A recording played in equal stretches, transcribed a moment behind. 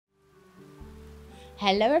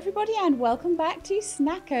Hello everybody and welcome back to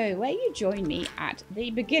Snacko, where you join me at the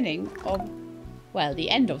beginning of, well, the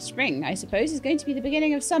end of spring, I suppose, is going to be the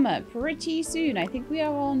beginning of summer pretty soon. I think we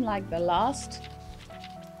are on like the last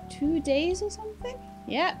 2 days or something.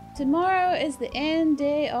 Yeah, tomorrow is the end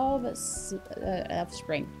day of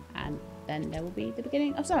spring and then there will be the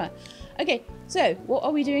beginning of summer. Okay, so what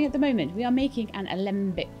are we doing at the moment? We are making an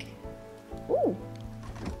alembic. Ooh.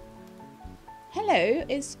 Hello,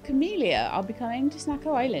 it's Camellia. I'll be coming to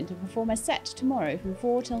Snacko Island to perform a set tomorrow from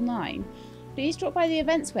 4 till 9. Please drop by the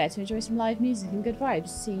event square to enjoy some live music and good vibes.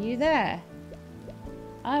 See you there.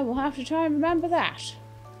 I will have to try and remember that.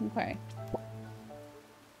 Okay.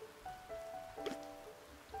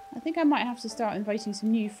 I think I might have to start inviting some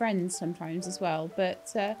new friends sometimes as well,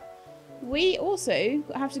 but we also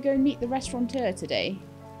have to go and meet the restaurateur today.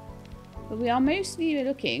 But we are mostly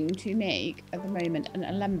looking to make, at the moment, an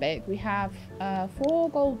alembic. We have 4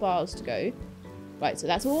 gold bars to go. Right, so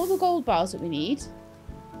that's all the gold bars that we need.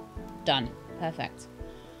 Done. Perfect.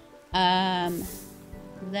 Then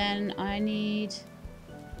I need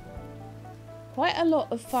quite a lot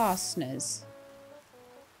of fasteners.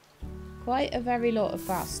 Quite a very lot of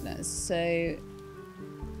fasteners. So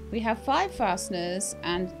we have 5 fasteners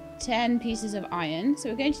and 10 pieces of iron. So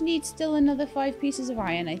we're going to need still another 5 pieces of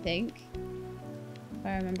iron, I think. If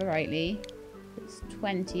I remember rightly. It's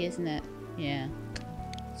 20, isn't it? Yeah.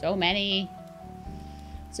 So many.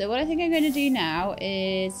 So what I think I'm going to do now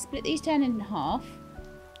is split these 10 in half.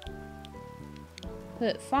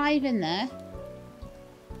 Put 5 in there.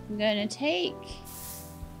 I'm going to take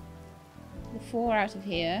the 4 out of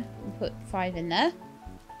here and put 5 in there.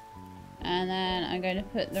 And then I'm going to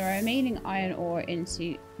put the remaining iron ore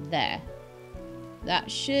into there. That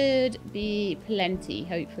should be plenty,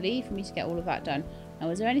 hopefully, for me to get all of that done. Now,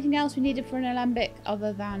 was there anything else we needed for an alembic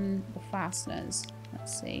other than the fasteners?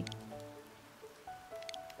 Let's see.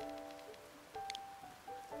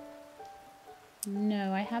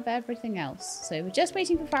 No, I have everything else. So we're just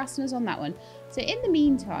waiting for fasteners on that one. So in the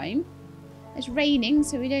meantime, it's raining,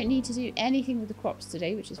 so we don't need to do anything with the crops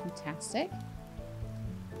today, which is fantastic.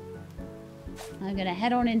 I'm going to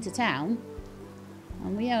head on into town.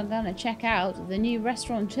 And we are going to check out the new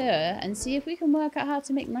restaurateur and see if we can work out how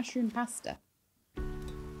to make mushroom pasta.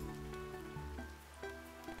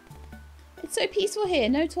 It's so peaceful here.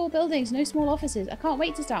 No tall buildings, no small offices. I can't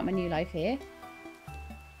wait to start my new life here.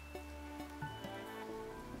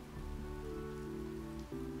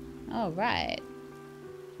 Alright.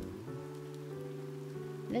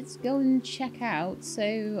 Let's go and check out.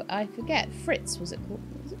 So, I forget. Fritz, was it called?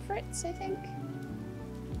 Was it Fritz, I think?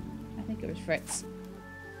 I think it was Fritz.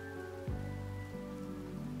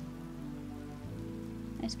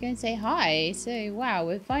 Let's go and say hi. So, wow,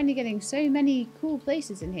 we're finally getting so many cool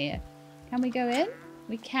places in here. Can we go in?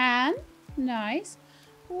 We can. Nice.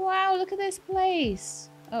 Wow, look at this place.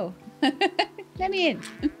 Oh, let me in.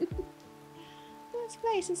 This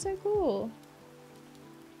place is so cool.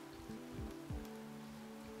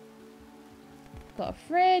 Got a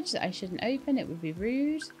fridge that I shouldn't open. It would be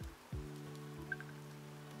rude.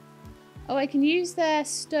 Oh, I can use their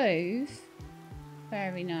stove.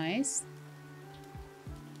 Very nice.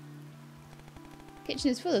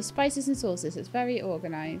 Kitchen is full of spices and sauces. It's very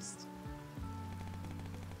organised.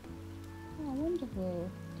 Oh, wonderful.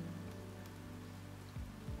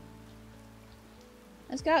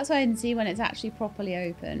 Let's go outside and see when it's actually properly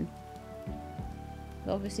open.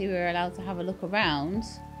 Obviously, we're allowed to have a look around,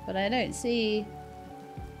 but I don't see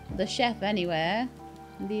the chef anywhere.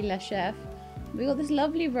 The chef. We got this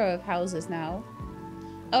lovely row of houses now.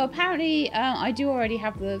 Oh, apparently, I do already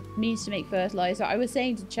have the means to make fertilizer. I was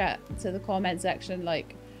saying to chat to the comment section,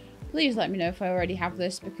 like, please let me know if I already have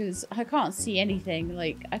this, because I can't see anything.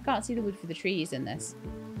 Like, I can't see the wood for the trees in this.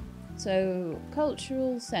 So,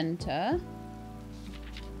 cultural center.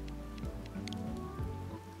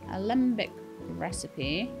 Alembic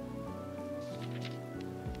recipe.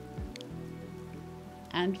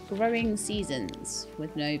 And growing seasons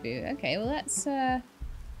with Nobu. Okay, well that's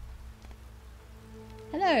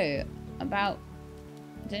hello. About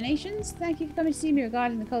donations? Thank you for coming to see me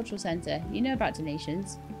regarding the cultural centre. You know about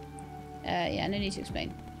donations. Yeah, no need to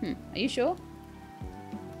explain. Are you sure?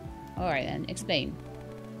 Alright then, explain.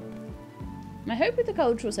 My hope with the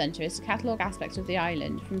cultural centre is to catalogue aspects of the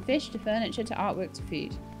island, from fish to furniture to artwork to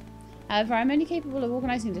food. However, I'm only capable of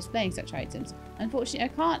organising and displaying such items. Unfortunately, I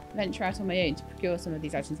can't venture out on my own to procure some of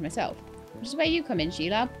these items myself. Which is where you come in,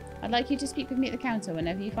 Sheila. I'd like you to speak with me at the counter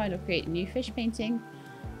whenever you find or create a new fish painting,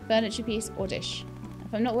 furniture piece, or dish.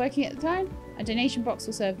 If I'm not working at the time, a donation box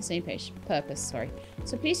will serve the same purpose.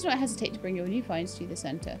 So please do not hesitate to bring your new finds to the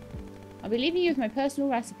centre. I'll be leaving you with my personal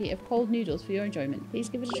recipe of cold noodles for your enjoyment. Please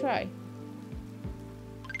give it a try.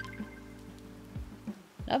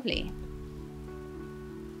 Lovely.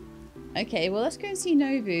 Okay, well let's go and see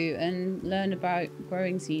Nobu and learn about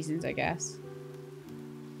growing seasons, I guess.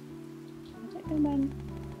 I don't know when.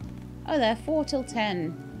 Oh, they're 4 till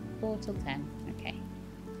 10. 4 till 10. Okay.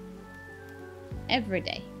 Every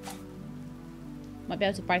day. Might be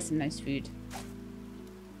able to buy some nice food.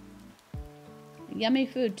 Yummy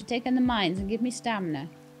food to take on the mines and give me stamina.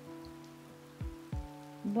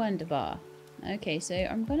 Wonderbar. Okay, so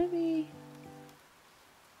I'm gonna be...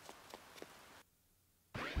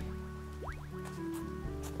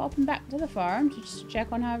 popping back to the farm to just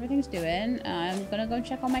check on how everything's doing. I'm gonna go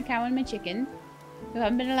check on my cow and my chicken, who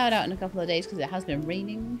haven't been allowed out in a couple of days because it has been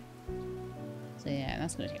raining. So yeah,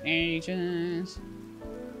 that's gonna take ages.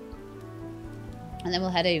 And then we'll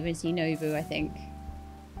head over and see Nobu, I think.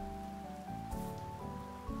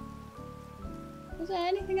 Was there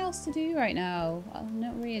anything else to do right now? Oh,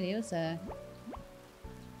 not really, was there?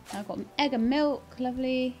 I've got egg and milk,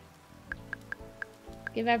 lovely.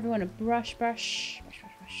 Give everyone a brush.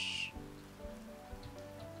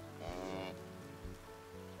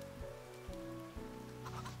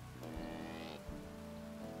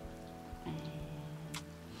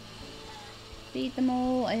 Feed them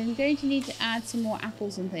all. I'm going to need to add some more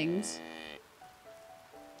apples and things.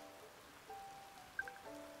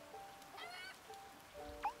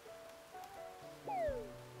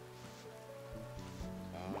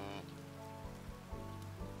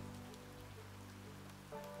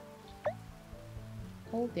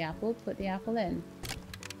 Hold the apple, put the apple in.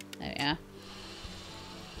 There we are.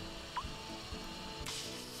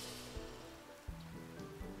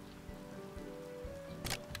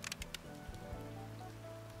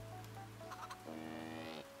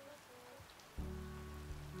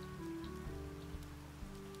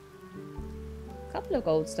 Couple of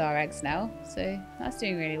gold star eggs now, so that's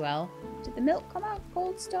doing really well. Did the milk come out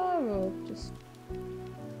gold star or just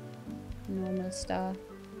normal star?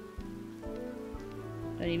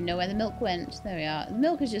 Don't even know where the milk went. There we are. The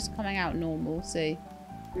milk is just coming out normal, so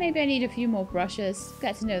maybe I need a few more brushes.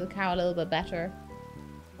 Get to know the cow a little bit better.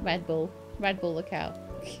 Red Bull the cow.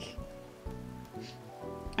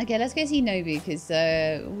 Okay, let's go see Nobu because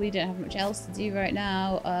we don't have much else to do right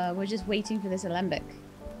now. We're just waiting for this alembic.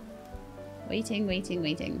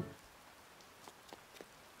 Waiting.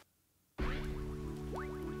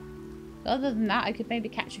 Other than that, I could maybe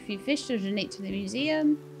catch a few fish to donate to the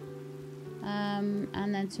museum.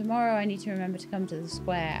 And then tomorrow I need to remember to come to the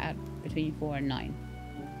square at between 4 and 9.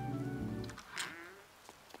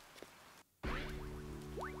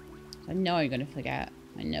 I know I'm going to forget.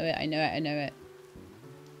 I know it.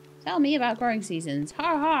 Tell me about growing seasons.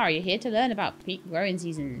 Har har, you're here to learn about peak growing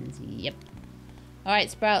seasons. Yep.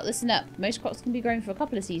 Alright, Sprout, listen up. Most crops can be grown for a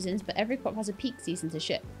couple of seasons, but every crop has a peak season to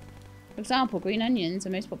ship. For example, green onions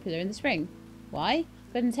are most popular in the spring. Why?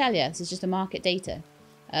 Couldn't tell ya. This is just a market data.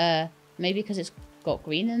 Maybe because it's got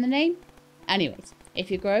green in the name? Anyways,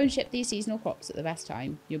 if you grow and ship these seasonal crops at the best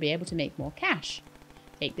time, you'll be able to make more cash.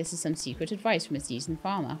 Take this as some secret advice from a seasoned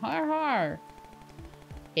farmer. Har har!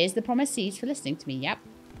 Here's the promised seeds for listening to me yap.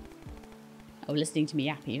 Oh, listening to me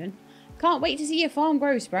yap even. Can't wait to see your farm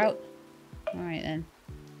grow, Sprout. Alright then.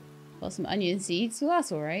 Got some onion seeds, well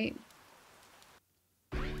that's alright.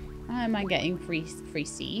 I am getting free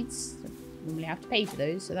seeds. Normally have to pay for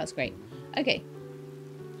those, so that's great. Okay.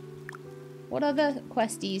 What other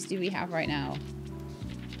questies do we have right now?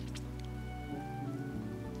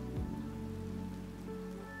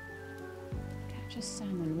 Catch a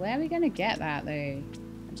salmon. Where are we going to get that though?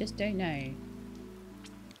 I just don't know.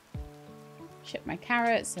 Ship my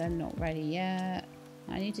carrots. They're not ready yet.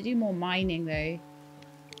 I need to do more mining though.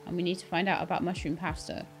 And we need to find out about mushroom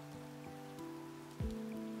pasta.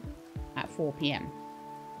 At 4 PM.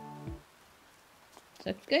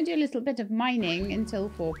 So go do a little bit of mining until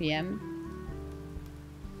 4 PM.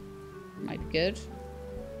 Might be good.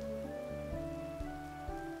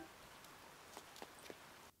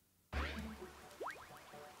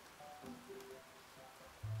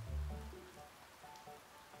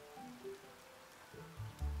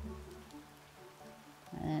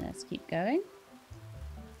 And let's keep going.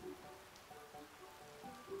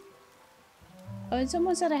 Oh, and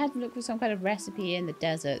someone said I had to look for some kind of recipe in the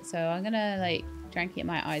desert, so I'm gonna like try and keep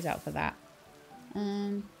my eyes out for that.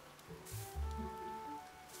 Can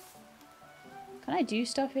I do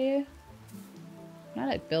stuff here? Can I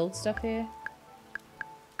like build stuff here?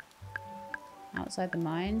 Outside the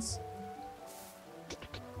mines?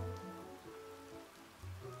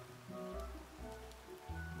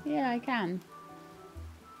 Yeah, I can.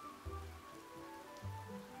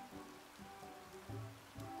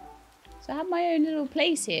 So I have my own little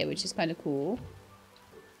place here, which is kind of cool.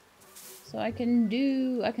 So I can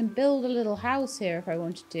build a little house here if I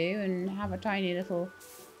wanted to, and have a tiny little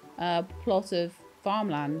plot of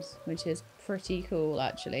farmland, which is pretty cool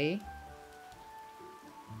actually.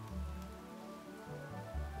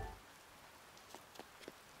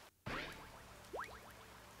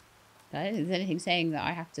 I don't think there's anything saying that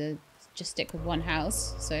I have to just stick with one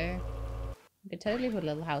house, so I could totally put a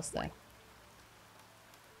little house there.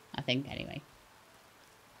 I think, anyway.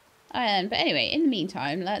 But anyway, in the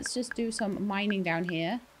meantime, let's just do some mining down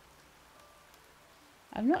here.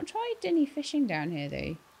 I've not tried any fishing down here,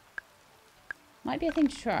 though. Might be a thing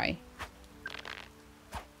to try.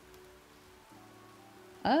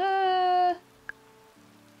 That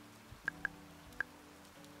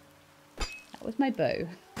was my bow.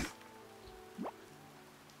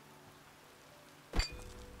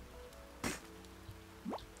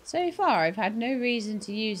 So far, I've had no reason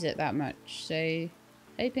to use it that much, so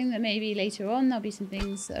hoping that maybe later on there'll be some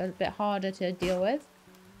things that are a bit harder to deal with.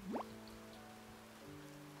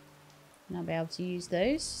 And I'll be able to use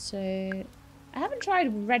those. So I haven't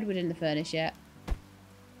tried redwood in the furnace yet.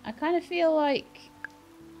 I kind of feel like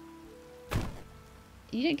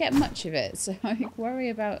you don't get much of it, so I worry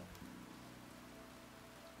about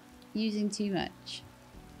using too much.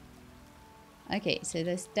 Okay, so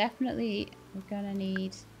there's definitely, we're gonna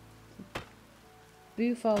need to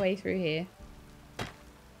boof our way through here.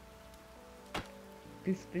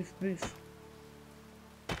 Boof, boof, boof.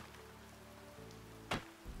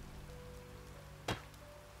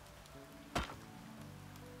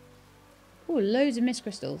 Oh, loads of mist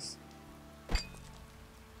crystals.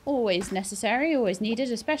 Always necessary, always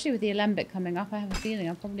needed, especially with the alembic coming up. I have a feeling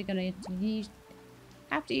I'm probably going to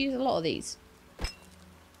have to use a lot of these.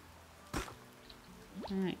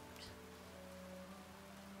 Right.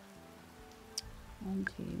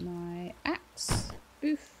 Onto my axe.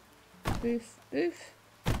 Boof, boof, boof.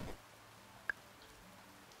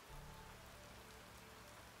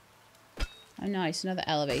 Oh, nice. Another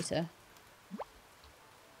elevator.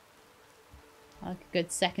 I like a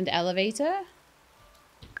good second elevator.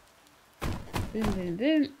 Boom, boom,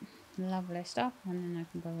 boom. Lovely stuff. And then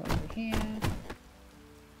I can go over here.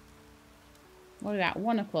 What about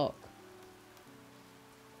 1 o'clock?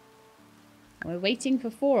 We're waiting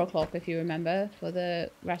for 4 o'clock, if you remember, for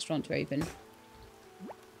the restaurant to open.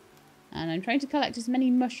 And I'm trying to collect as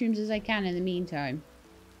many mushrooms as I can in the meantime.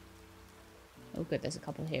 Oh good, there's a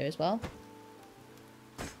couple here as well.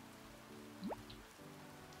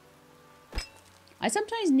 I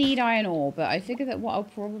sometimes need iron ore, but I figure that what I'll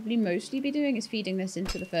probably mostly be doing is feeding this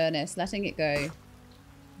into the furnace, letting it go.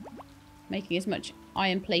 Making as much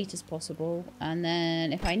iron plate as possible. And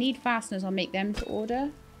then if I need fasteners, I'll make them to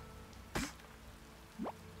order.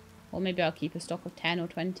 Or maybe I'll keep a stock of 10 or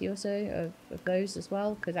 20 or so of those as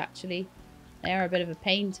well. Because actually, they are a bit of a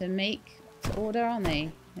pain to make to order, aren't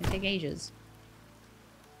they? They take ages.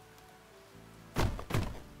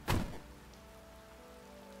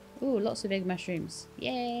 Ooh, lots of big mushrooms.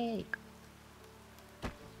 Yay!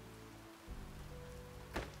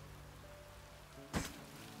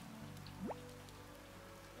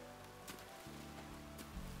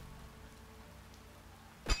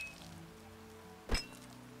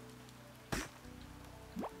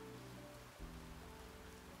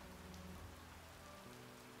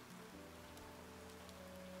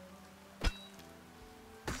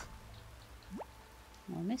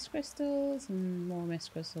 More mist crystals and more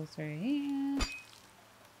mist crystals through here.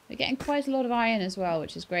 We're getting quite a lot of iron as well,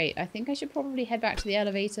 which is great. I think I should probably head back to the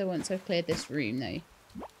elevator once I've cleared this room, though.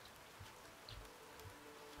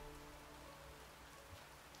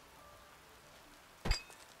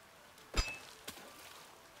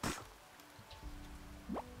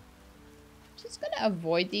 Just gonna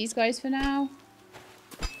avoid these guys for now.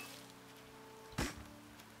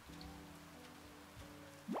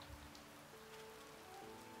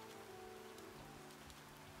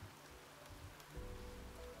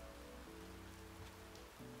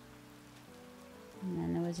 And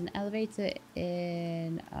then there was an elevator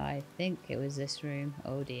in, I think it was this room.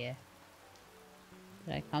 Oh dear.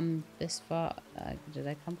 Did I come this far? Did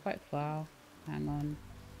I come quite far? Hang on.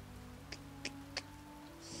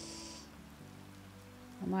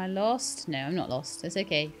 Am I lost? No, I'm not lost. It's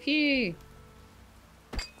okay. Phew!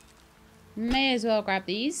 May as well grab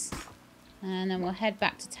these. And then we'll head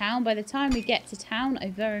back to town. By the time we get to town,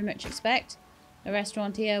 I very much expect the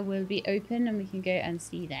restaurant here will be open and we can go and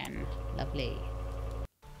see them. Lovely.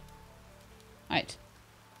 Right.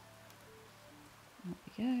 There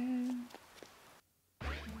we go.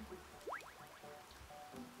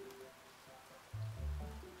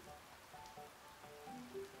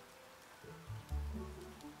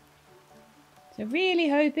 So really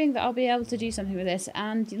hoping that I'll be able to do something with this.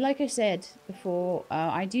 And like I said before,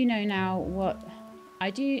 I do know now what I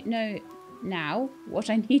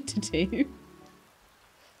need to do.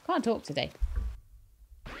 Can't talk today.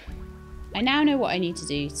 I now know what I need to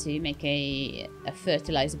do to make a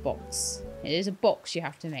fertilizer box. It is a box you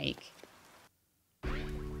have to make.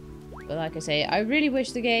 But like I say, I really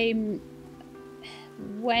wish the game,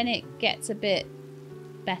 when it gets a bit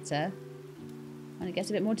better, when it gets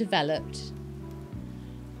a bit more developed,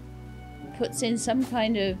 puts in some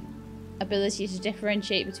kind of ability to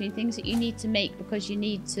differentiate between things that you need to make because you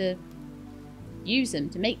need to use them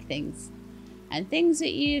to make things, and things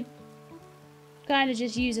that you kind of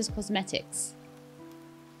just use as cosmetics.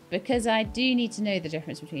 Because I do need to know the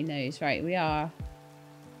difference between those. Right, we are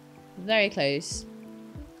very close.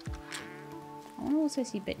 I want to also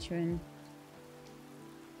see Bitumen.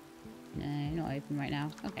 No, not open right now.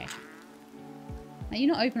 Okay. Now,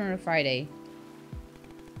 you're not open on a Friday.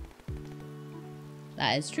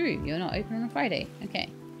 That is true. You're not open on a Friday. Okay.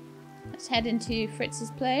 Let's head into Fritz's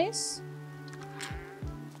place.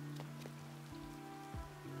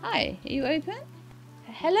 Hi, are you open?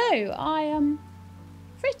 Hello, I am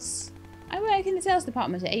Fritz. I work in the sales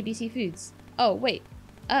department at ABC Foods. Oh, wait.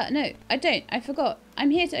 No, I don't. I forgot. I'm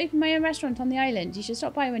here to open my own restaurant on the island. You should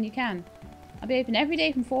stop by when you can. I'll be open every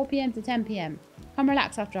day from 4 PM to 10 PM. Come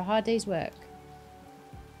relax after a hard day's work.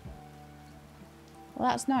 Well,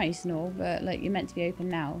 that's nice and all, but like you're meant to be open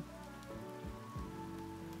now.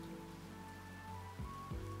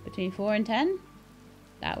 Between 4 and 10?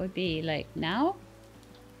 That would be like now?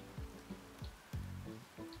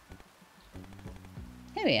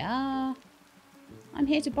 Here we are. I'm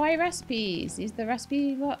here to buy recipes. Is the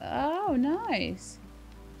recipe... Oh, nice.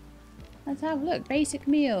 Let's have a look. Basic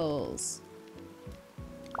meals.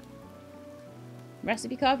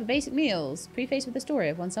 Recipe card for basic meals. Prefaced with the story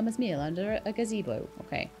of one summer's meal under a gazebo.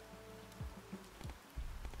 Okay.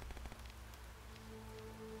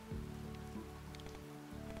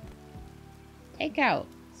 Take out.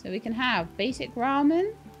 So we can have basic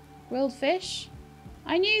ramen. Grilled fish.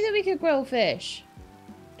 I knew that we could grill fish.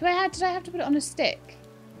 Did I have to put it on a stick?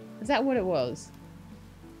 Is that what it was?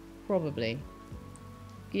 Probably.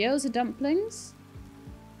 Gyoza dumplings.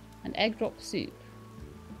 And egg drop soup.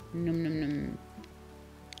 Num num num.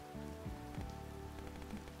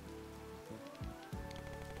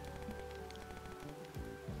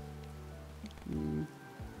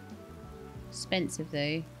 Expensive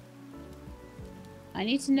though. I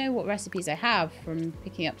need to know what recipes I have from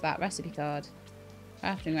picking up that recipe card.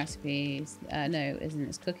 Crafting recipes. No, it isn't.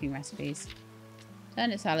 It's cooking recipes.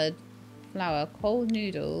 Turnip salad, flour, cold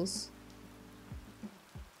noodles,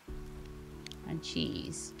 and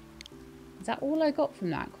cheese. Is that all I got from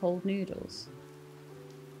that? Cold noodles?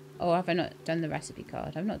 Oh, have I not done the recipe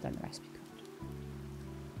card? I've not done the recipe card.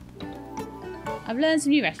 I've learned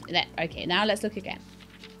some new recipes. Okay, now let's look again.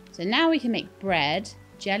 So now we can make bread,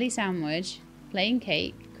 jelly sandwich, plain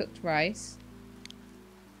cake, cooked rice,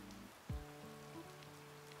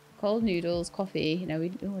 cold noodles, coffee. No,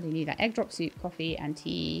 we already need that. Egg drop soup, coffee, and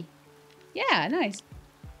tea. Yeah, nice.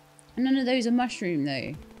 And none of those are mushroom,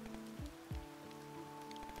 though.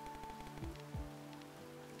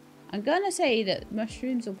 I'm gonna say that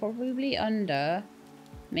mushrooms are probably under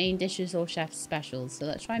main dishes or chef's specials. So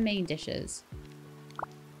let's try main dishes. How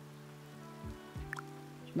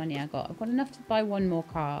much money I got? I've got enough to buy one more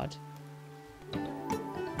card.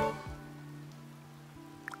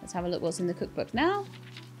 Let's have a look what's in the cookbook now.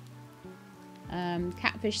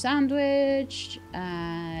 Catfish sandwich.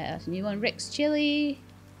 That's a new one. Rick's chili.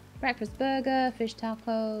 Breakfast burger. Fish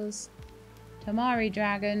tacos. Tamari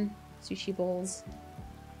dragon. Sushi balls.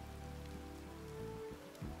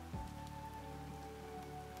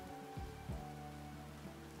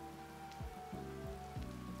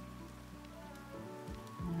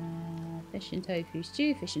 Fish and tofu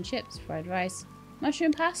stew. Fish and chips. Fried rice.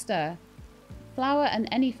 Mushroom pasta. Flour and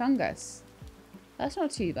any fungus. That's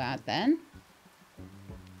not too bad then.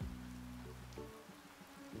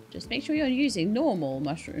 Just make sure you're using normal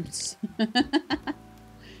mushrooms. So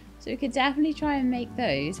we could definitely try and make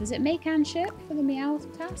those. Was it make and ship for the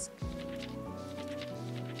Meowth task?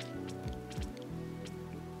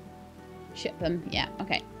 Ship them. Yeah,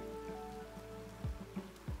 okay.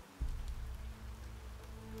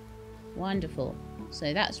 Wonderful.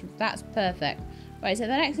 So that's perfect. Right, so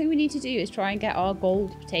the next thing we need to do is try and get our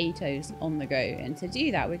gold potatoes on the go. And to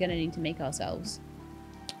do that, we're going to need to make ourselves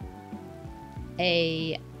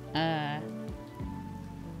a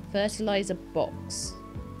fertilizer box.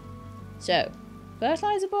 So,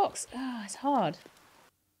 fertilizer box. Oh, it's hard.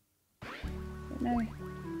 I don't know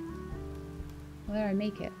where I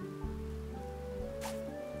make it.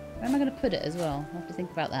 Where am I going to put it as well? I'll have to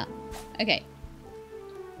think about that. Okay.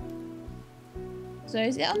 So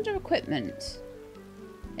is it under equipment?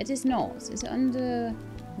 It is not. Is it under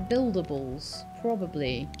buildables?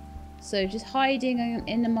 Probably. So just hiding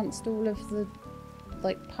in amongst all of the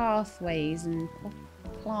like pathways and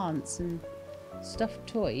plants and stuffed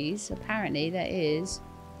toys. Apparently there is.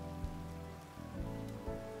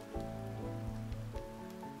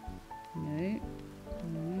 No.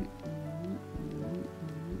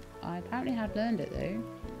 I apparently had learned it though.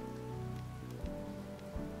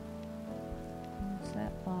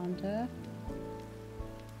 Set planter.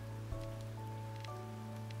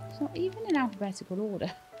 It's not even in alphabetical order.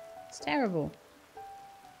 It's terrible.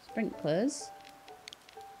 Sprinklers.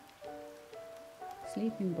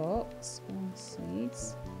 Sleeping box. Glass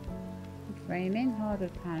seeds. Wood framing.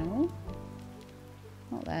 Hardwood panel.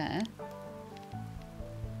 Not there.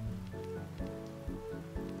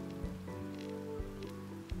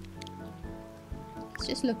 Let's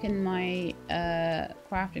just look in my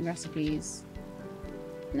crafting recipes.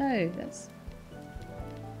 No, that's...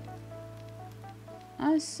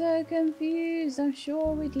 I'm so confused. I'm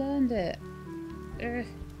sure we'd learned it. Ugh.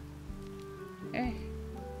 Ugh.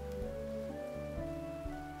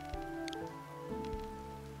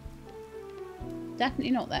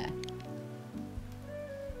 Definitely not there.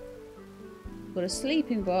 Got a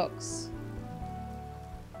sleeping box.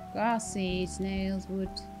 Grass seeds, nails, wood,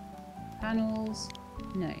 panels.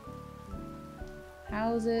 No.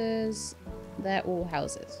 Houses. They're all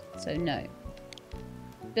houses. So no.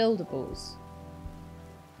 Buildables.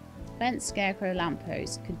 Fence, scarecrow,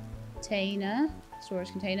 lamppost. Container.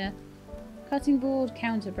 Storage container. Cutting board,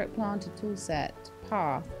 counter, brick planter, tool set.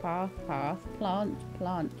 Path, path, path. Plant,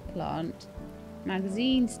 plant, plant.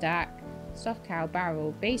 Magazine stack. Stuffed cow,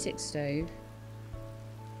 barrel. Basic stove.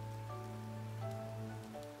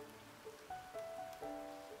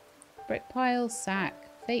 Brick pile, sack.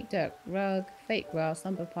 Fake duck, rug. Fake grass,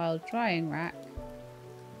 lumber pile, drying rack.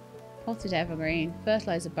 Potted evergreen.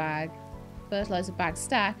 Fertilizer bag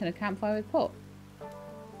stack, and a campfire with pot.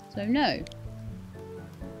 So no.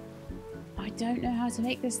 I don't know how to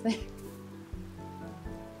make this thing.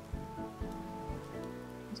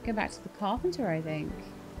 Let's go back to the carpenter, I think.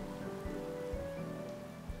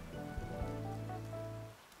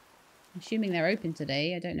 I'm assuming they're open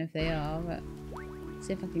today. I don't know if they are, but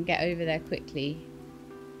see if I can get over there quickly.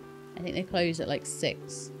 I think they close at like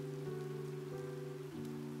 6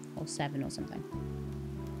 or 7 or something.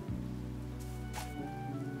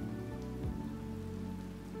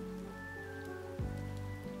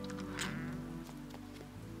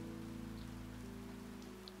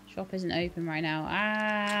 Shop isn't open right now.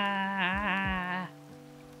 Ah!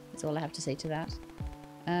 That's all I have to say to that.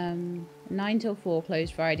 9 till 4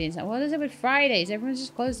 closed Friday. And what is it with Fridays? Everyone's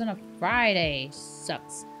just closed on a Friday.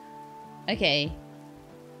 Sucks. Okay.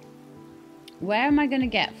 Where am I going to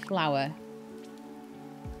get flour?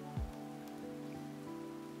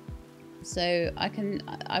 So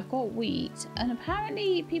I've got wheat, and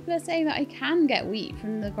apparently people are saying that I can get wheat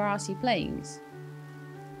from the grassy plains.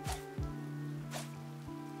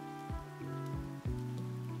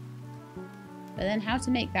 But then how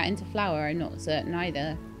to make that into flour, I'm not certain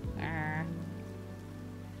either.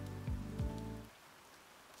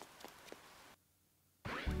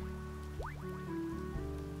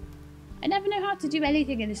 I never know how to do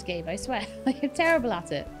anything in this game, I swear. Like, I'm terrible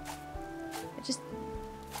at it. It just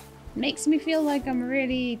makes me feel like I'm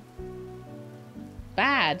really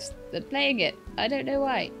bad at playing it. I don't know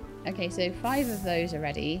why. Okay, so 5 of those are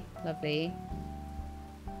ready. Lovely.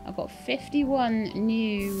 I've got 51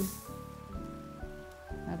 new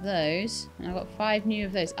of those. And I've got 5 new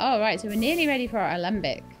of those. Oh, right, so we're nearly ready for our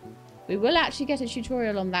alembic. We will actually get a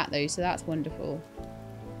tutorial on that, though, so that's wonderful.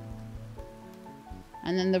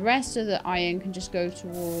 And then the rest of the iron can just go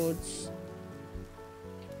towards...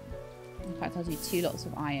 In fact, I'll do 2 lots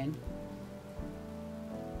of iron.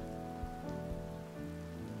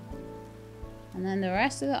 And then the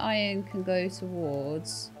rest of the iron can go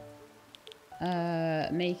towards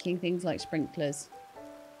making things like sprinklers.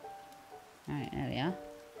 Alright, there we are.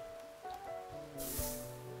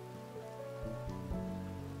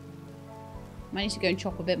 Might need to go and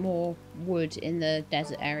chop a bit more wood in the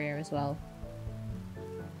desert area as well.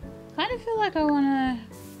 Kind of feel like I want to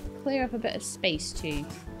clear up a bit of space too.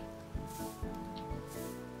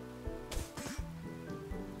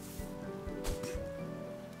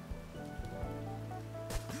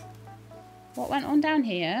 What went on down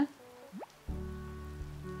here?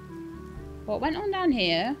 What went on down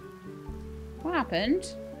here? What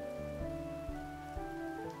happened?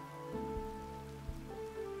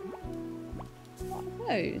 What are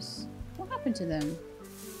those? What happened to them?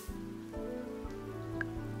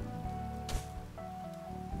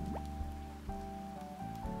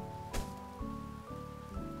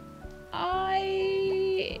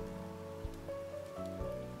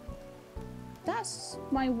 that's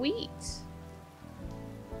my wheat.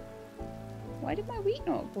 Why did my wheat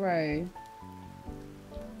not grow?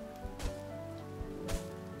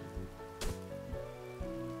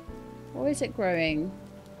 Or is it growing?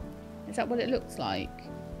 Is that what it looks like?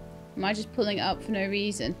 Am I just pulling it up for no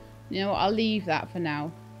reason? You know what? I'll leave that for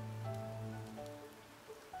now.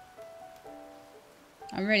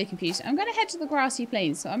 I'm really confused. I'm going to head to the grassy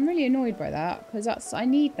plains, so I'm really annoyed by that, because I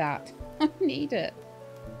need that. I need it.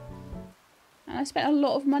 And I spent a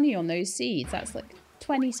lot of money on those seeds. That's like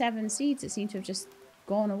 27 seeds that seem to have just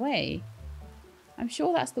gone away. I'm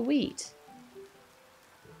sure that's the wheat.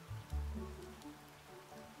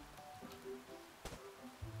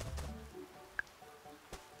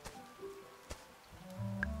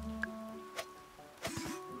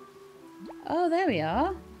 Oh, there we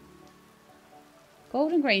are.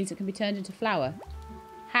 Golden grains that can be turned into flour.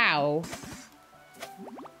 How?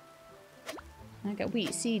 I get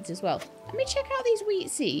wheat seeds as well. Let me check out these wheat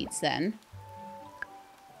seeds then.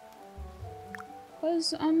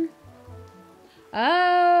 Because,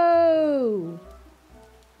 oh!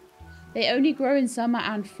 They only grow in summer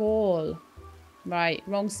and fall. Right,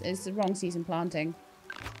 it's the wrong season planting.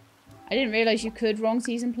 I didn't realise you could wrong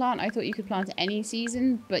season plant. I thought you could plant any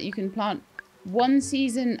season, but you can plant one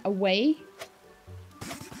season away.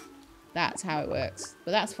 That's how it works.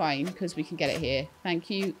 But that's fine, because we can get it here. Thank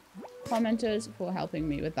you, commenters, for helping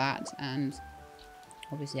me with that. And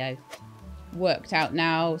obviously I've worked out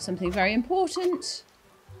now something very important.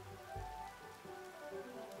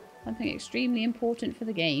 Something extremely important for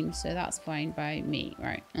the game. So that's fine by me.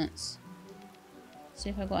 Right, let's see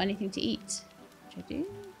if I've got anything to eat. Which I do.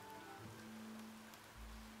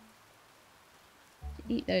 To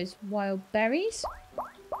eat those wild berries.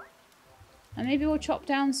 And maybe we'll chop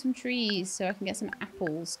down some trees so I can get some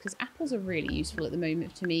apples. Because apples are really useful at the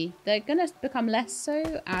moment to me. They're going to become less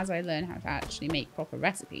so as I learn how to actually make proper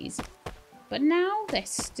recipes. But now they're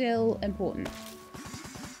still important.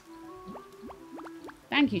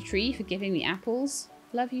 Thank you, tree, for giving me apples.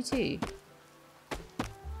 Love you too.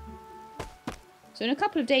 So in a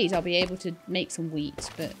couple of days I'll be able to make some wheat.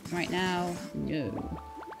 But right now, no.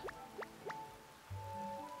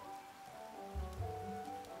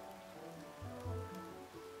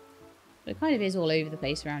 It kind of is all over the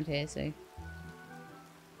place around here, so.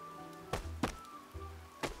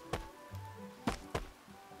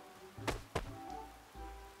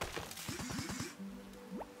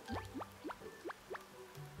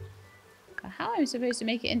 But how I'm supposed to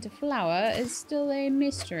make it into flour is still a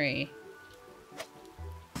mystery.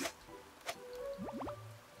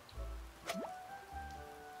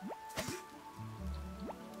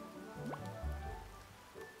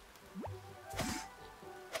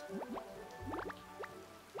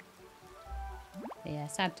 Yeah,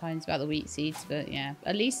 sad times about the wheat seeds, but yeah,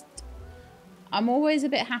 at least I'm always a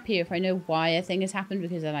bit happier if I know why a thing has happened,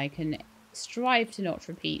 because then I can strive to not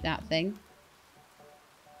repeat that thing.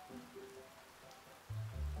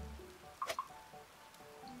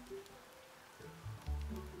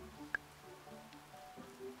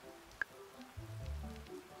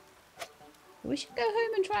 We should go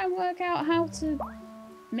home and try and work out how to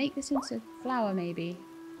make this into flour, maybe.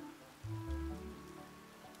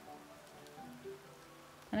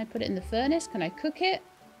 Can I put it in the furnace? Can I cook it?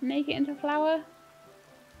 Make it into flour?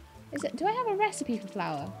 Do I have a recipe for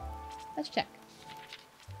flour? Let's check.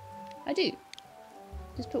 I do.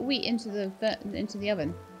 Just put wheat into the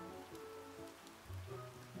oven.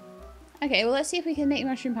 Okay, well let's see if we can make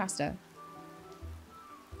mushroom pasta.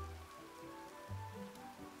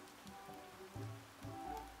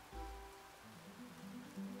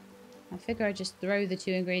 I figure I just throw the 2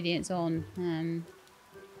 ingredients on.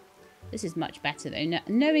 This is much better though.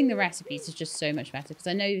 Knowing the recipes is just so much better, because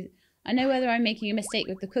I know whether I'm making a mistake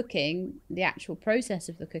with the cooking, the actual process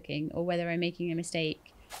of the cooking, or whether I'm making a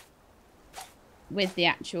mistake with the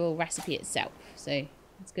actual recipe itself. So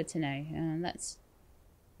it's good to know.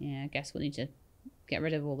 Yeah, I guess we'll need to get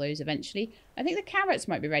rid of all those eventually. I think the carrots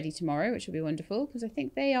might be ready tomorrow, which will be wonderful, because I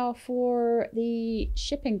think they are for the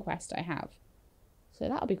shipping quest I have. So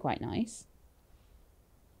that'll be quite nice.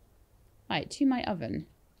 Right, to my oven.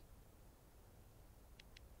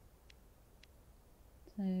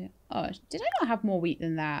 So, oh, did I not have more wheat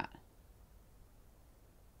than that?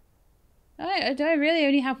 Do I really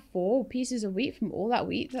only have 4 pieces of wheat from all that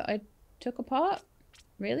wheat that I took apart?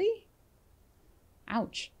 Really?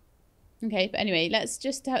 Ouch. Okay, but anyway, let's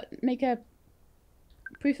just make a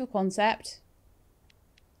proof of concept.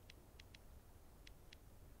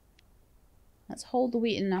 Let's hold the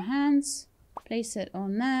wheat in our hands. Place it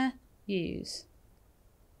on there. Use.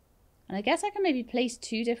 And I guess I can maybe place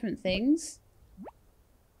 2 different things.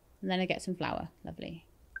 And then I get some flour. Lovely.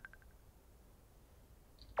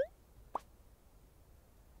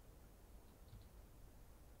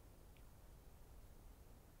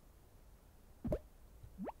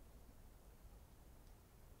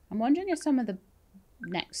 I'm wondering if some of the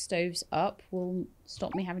next stoves up will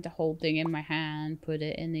stop me having to hold thing in my hand, put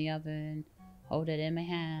it in the oven, hold it in my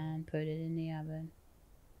hand, put it in the oven.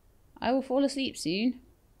 I will fall asleep soon.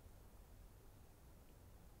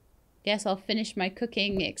 Guess I'll finish my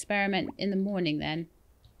cooking experiment in the morning then.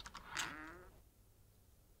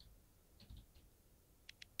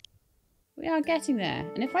 We are getting there.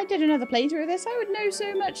 And if I did another playthrough of this, I would know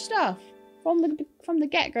so much stuff from the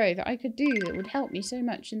get-go that I could do that would help me so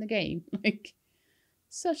much in the game. Like,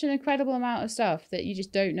 such an incredible amount of stuff that you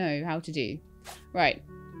just don't know how to do. Right.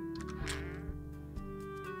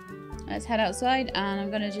 Let's head outside and I'm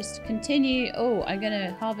going to just continue. Oh, I'm going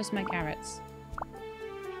to harvest my carrots.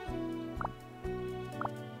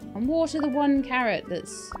 And water the one carrot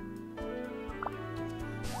that's...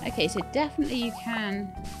 Okay, so definitely you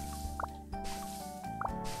can...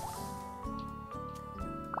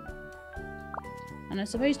 And I'm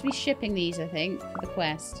supposed to be shipping these, I think, for the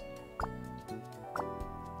quest.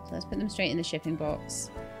 So let's put them straight in the shipping box.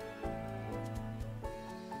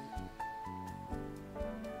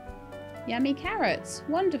 Yummy carrots.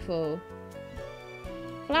 Wonderful.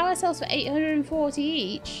 Flour sells for 840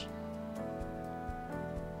 each.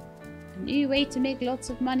 A new way to make lots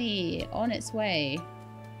of money. On its way.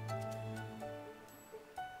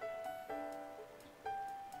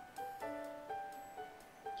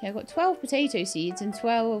 Okay, I've got 12 potato seeds and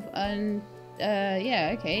 12 and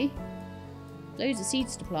yeah, okay. Loads of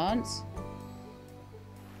seeds to plant.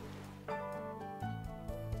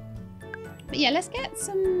 But yeah, let's get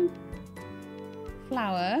some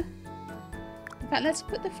flour. In fact, let's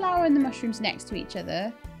put the flour and the mushrooms next to each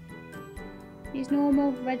other. These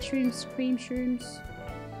normal red shrooms, cream shrooms.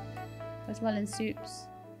 As well in soups.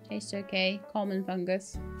 Tastes okay. Common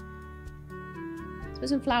fungus. Put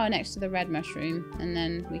some flour next to the red mushroom, and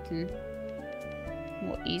then we can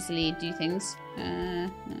more easily do things.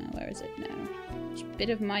 Where is it now? Which bit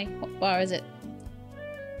of my hotbar is it?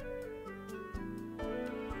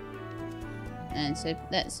 And so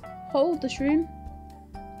let's hold the shroom,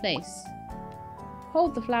 place.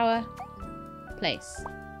 Hold the flour, place.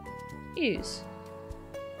 Use.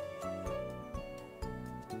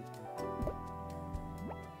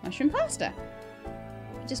 Mushroom pasta.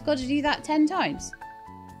 Just got to do that 10 times.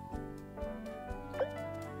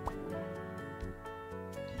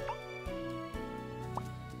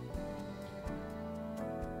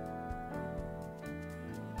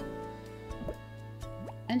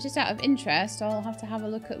 And just out of interest, I'll have to have a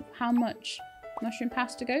look at how much mushroom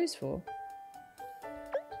pasta goes for.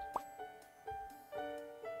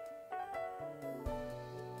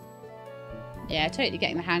 Yeah, totally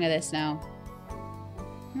getting the hang of this now.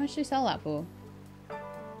 How much do they sell that for?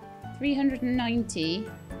 390.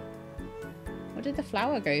 What did the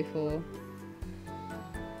flour go for?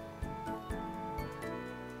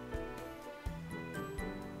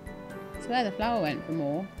 I swear the flour went for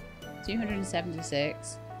more.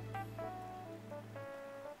 276.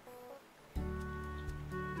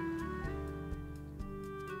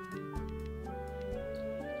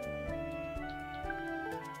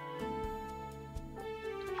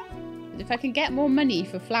 But if I can get more money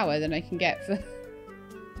for flour than I can get for...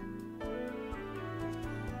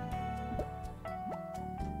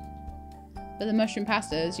 for the mushroom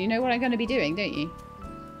pastas, you know what I'm going to be doing, don't you?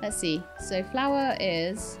 Let's see. So flour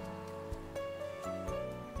is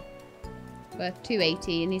worth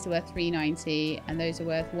 280 and these are worth 390 and those are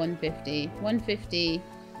worth 150. 150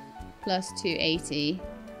 plus 280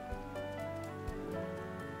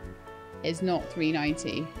 is not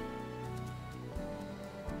 390.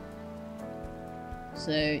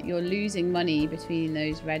 So you're losing money between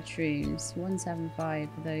those red shrooms. 175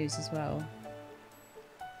 for those as well.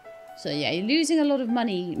 So yeah, you're losing a lot of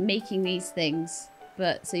money making these things,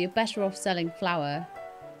 but so you're better off selling flour.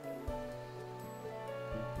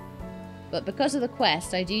 But because of the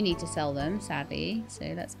quest, I do need to sell them, sadly. So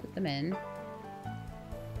let's put them in.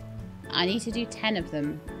 I need to do 10 of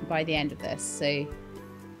them by the end of this. So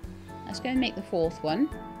let's go and make the 4th one.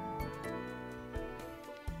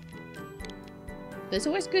 But it's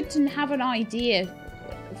always good to have an idea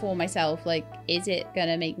for myself. Like, is it going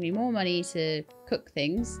to make me more money to cook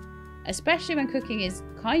things? Especially when cooking is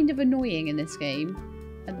kind of annoying in this game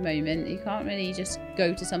at the moment. You can't really just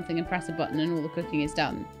go to something and press a button and all the cooking is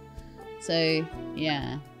done. So,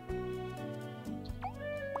 yeah.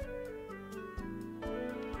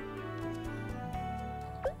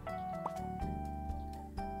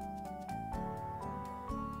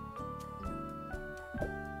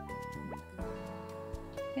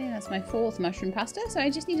 Okay, that's my 4th mushroom pasta. So I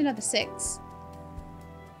just need another 6.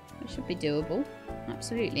 It should be doable.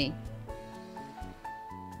 Absolutely.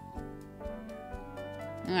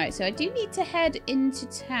 Alright, so I do need to head into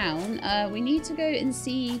town. We need to go and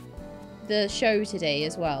see the show today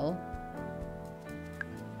as well.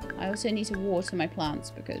 I also need to water my plants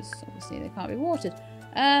because obviously they can't be watered.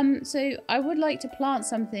 So I would like to plant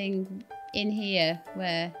something in here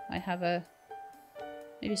where I have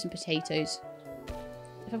maybe some potatoes.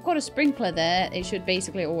 If I've got a sprinkler there, it should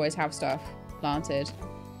basically always have stuff planted.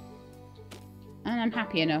 And I'm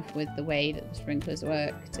happy enough with the way that the sprinklers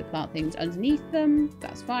work to plant things underneath them.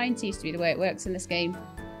 That's fine. Seems to be the way it works in this game.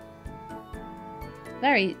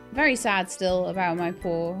 Very, very sad still about my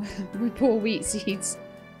poor wheat seeds.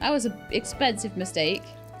 That was an expensive mistake.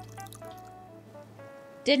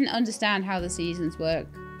 Didn't understand how the seasons work.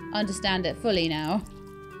 Understand it fully now.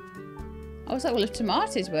 I was like, well, if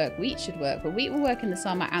tomatoes work, wheat should work. But wheat will work in the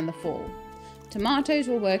summer and the fall. Tomatoes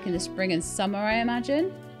will work in the spring and summer, I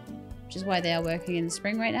imagine. Which is why they are working in the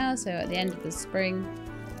spring right now. So at the end of the spring,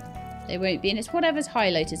 they won't be. And it's whatever's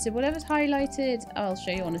highlighted. So whatever's highlighted, I'll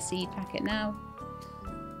show you on a seed packet now.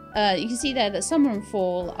 You can see there that summer and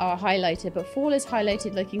fall are highlighted. But fall is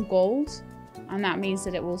highlighted like in gold. And that means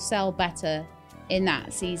that it will sell better in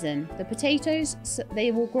that season. The potatoes,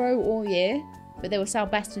 they will grow all year. But they will sell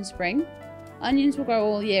best in spring. Onions will grow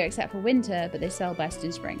all year except for winter. But they sell best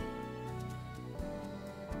in spring.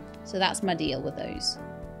 So that's my deal with those.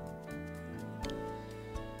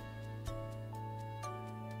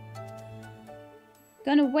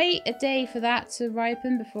 Gonna wait a day for that to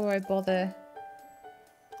ripen before I bother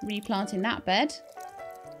replanting that bed.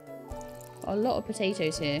 Got a lot of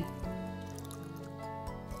potatoes here.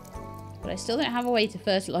 But I still don't have a way to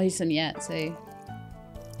fertilise them yet, so...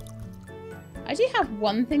 I do have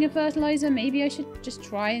one thing of fertiliser. Maybe I should just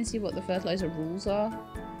try and see what the fertiliser rules are.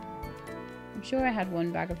 I'm sure I had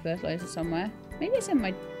one bag of fertiliser somewhere. Maybe it's in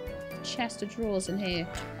my chest of drawers in here.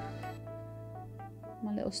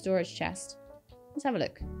 My little storage chest. Let's have a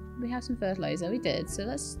look. We have some fertilizer. We did. So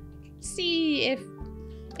let's see if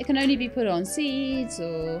it can only be put on seeds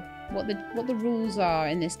or what the rules are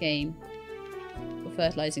in this game for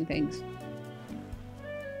fertilizing things.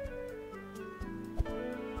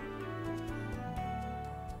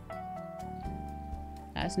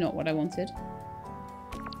 That's not what I wanted.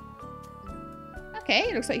 Okay,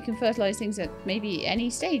 it looks like you can fertilize things at maybe any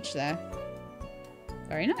stage there.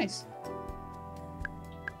 Very nice.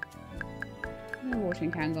 The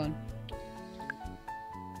watering can gone.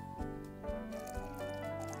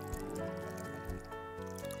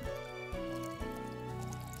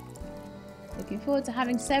 Looking forward to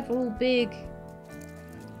having several big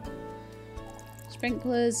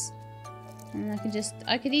sprinklers, and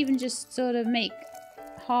I could even just sort of make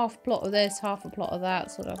half plot of this, half a plot of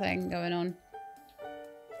that sort of thing going on.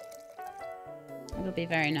 It'll be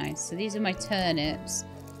very nice. So these are my turnips.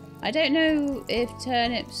 I don't know if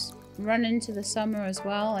turnips run into the summer as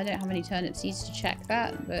well. I don't have any turnip seeds to check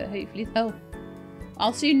that, but hopefully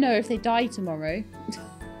I'll soon know if they die tomorrow.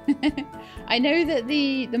 I know that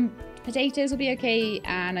the potatoes will be okay,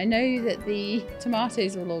 and I know that the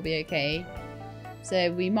tomatoes will all be okay.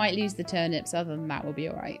 So we might lose the turnips. Other than that, we'll be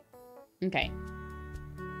alright. Okay.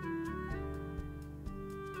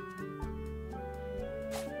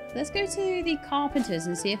 Let's go to the carpenters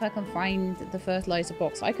and see if I can find the fertilizer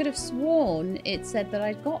box. I could have sworn it said that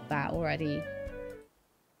I'd got that already.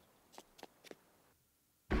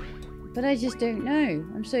 But I just don't know.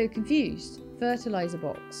 I'm so confused. Fertilizer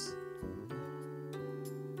box.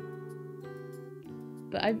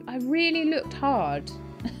 But I really looked hard.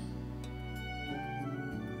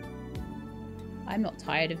 I'm not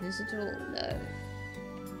tired of this at all. No.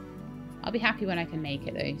 I'll be happy when I can make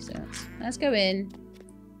it though. So let's go in.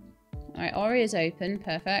 Alright, Ori is open.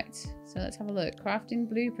 Perfect. So let's have a look. Crafting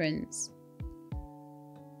blueprints.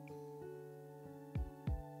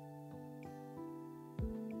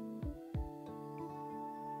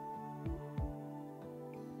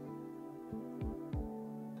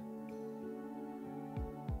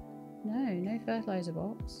 No fertilizer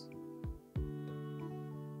box.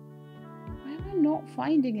 Why am I not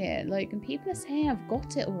finding it? Like, and people are saying I've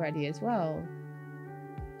got it already as well.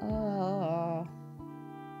 Oh.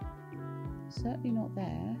 Certainly not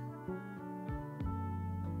there.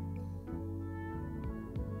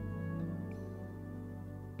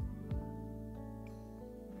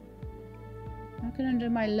 Looking under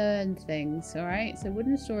my learned things, alright? So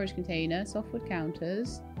wooden storage container, softwood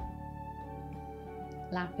counters,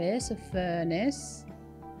 lapis, a furnace,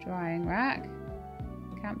 drying rack,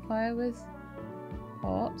 campfire with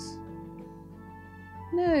pots.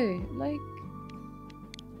 No, like...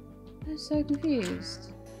 I'm so confused.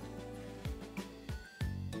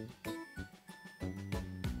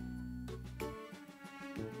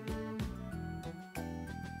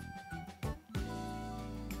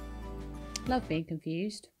 Love being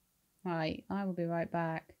confused. Right, I will be right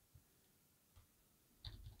back.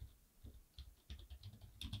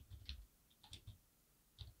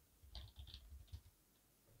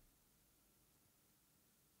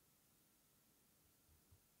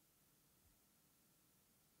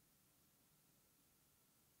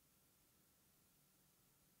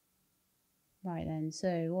 Right then,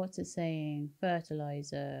 so what's it saying?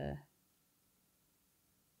 Fertilizer.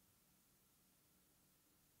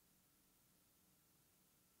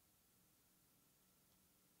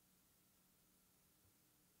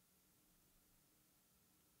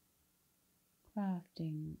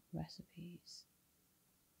 Crafting recipes.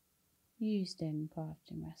 Used in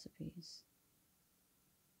crafting recipes.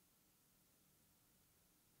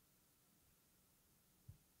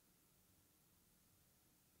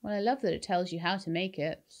 Well, I love that it tells you how to make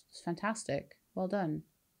it. It's fantastic. Well done.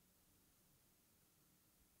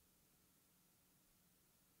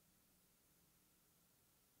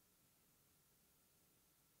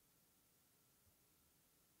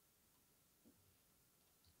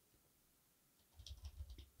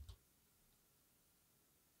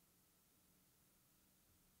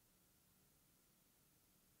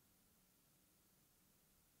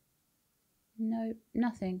 No,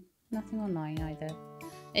 nothing. Nothing online either.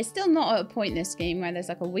 It's still not at a point in this game where there's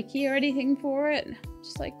like a wiki or anything for it.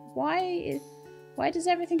 Just like, why does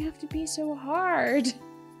everything have to be so hard?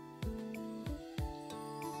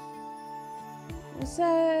 Was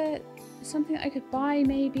there something I could buy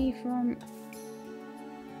maybe from...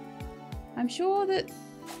 I'm sure that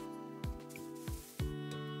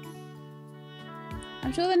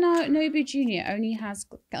Nobu Jr. only has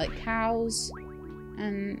like cows,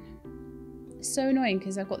 and it's so annoying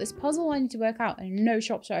because I've got this puzzle I need to work out and no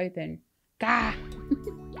shops are open. Gah!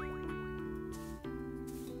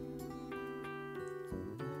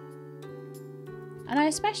 And I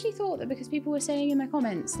especially thought that because people were saying in my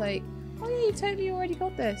comments like, oh yeah, you've totally already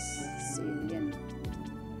got this, and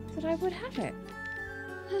that I would have it.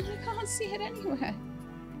 And I can't see it anywhere.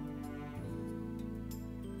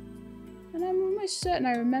 And I'm almost certain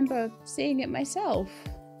I remember seeing it myself.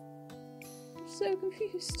 I'm so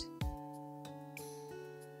confused.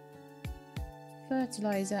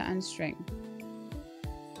 Fertilizer and string.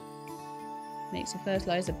 Makes a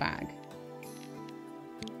fertilizer bag.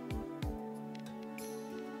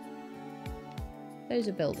 Those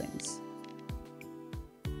are buildings.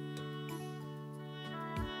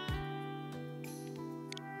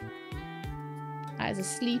 That is a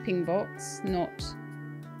sleeping box, not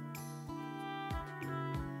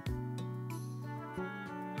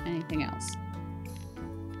anything else.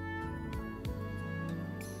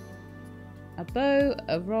 A bow,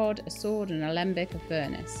 a rod, a sword, an alembic, a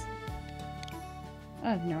furnace.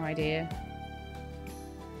 I have no idea.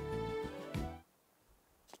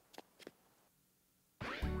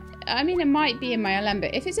 I mean, it might be in my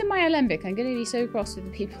alembic. If it's in my alembic, I'm going to be so cross with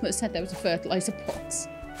the people that said there was a fertilizer box.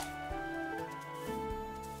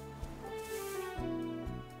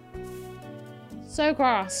 So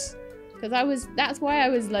cross. Because that's why I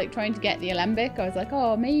was like trying to get the alembic. I was like,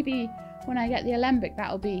 oh, maybe when I get the alembic,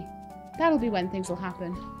 that'll be when things will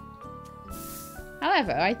happen.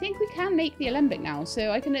 However, I think we can make the alembic now,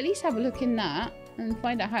 so I can at least have a look in that and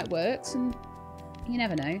find out how it works, and you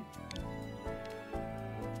never know.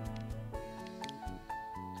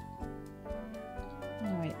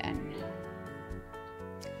 Alright then.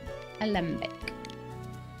 Alembic.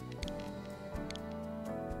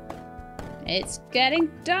 It's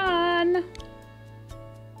getting done!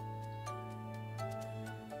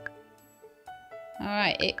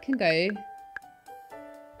 Alright, it can go a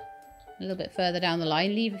little bit further down the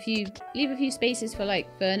line. Leave a few spaces for like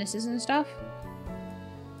furnaces and stuff.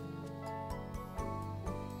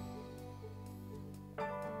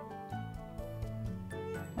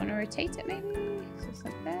 Want to rotate it maybe? So it's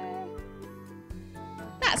like there.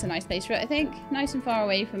 That's a nice place for it, I think. Nice and far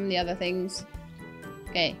away from the other things.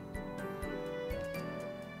 Okay.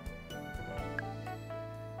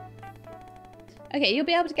 Okay, you'll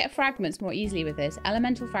be able to get fragments more easily with this.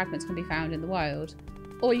 Elemental fragments can be found in the wild.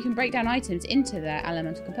 Or you can break down items into their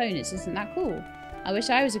elemental components. Isn't that cool? I wish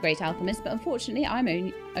I was a great alchemist, but unfortunately I'm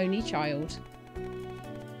only child.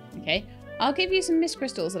 Okay, I'll give you some mist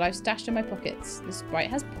crystals that I've stashed in my pockets. This sprite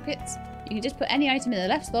has pockets. You can just put any item in the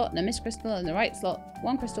left slot and a mist crystal in the right slot.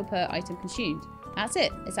 1 crystal per item consumed. That's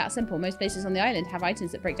it. It's that simple. Most places on the island have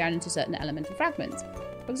items that break down into certain elemental fragments.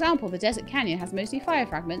 For example, the desert canyon has mostly fire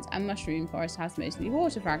fragments and mushroom forest has mostly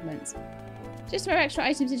water fragments. Just throw extra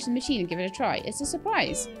items into the machine and give it a try. It's a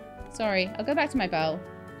surprise. Sorry, I'll go back to my bell.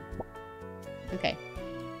 Okay.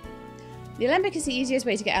 The Alembic is the easiest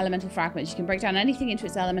way to get elemental fragments. You can break down anything into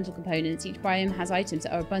its elemental components. Each biome has items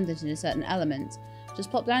that are abundant in a certain element.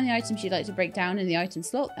 Just plop down the items you'd like to break down in the item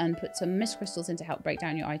slot and put some mist crystals in to help break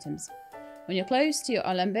down your items. When you're close to your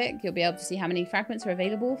Alembic, you'll be able to see how many fragments are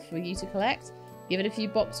available for you to collect. Give it a few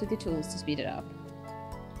bops with your tools to speed it up.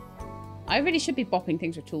 I really should be bopping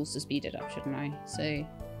things with tools to speed it up, shouldn't I? So...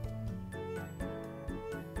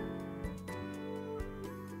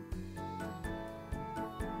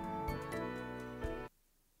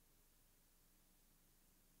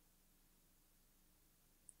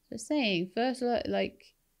 Just saying, fertilizer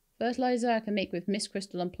I can make with mist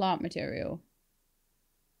crystal and plant material.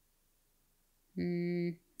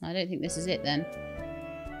 I don't think this is it then.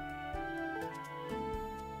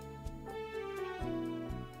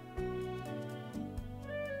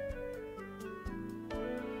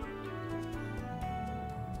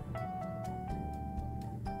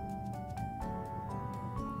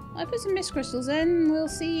 I put some mist crystals in. We'll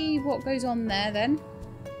see what goes on there then.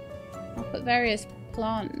 I'll put various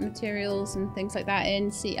plant materials and things like that in.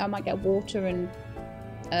 See, I might get water and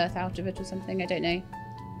earth out of it or something. I don't know.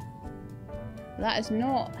 That is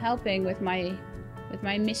not helping with my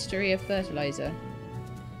mystery of fertilizer.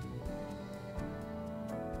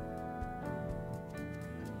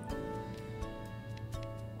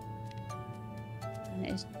 And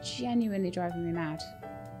it is genuinely driving me mad.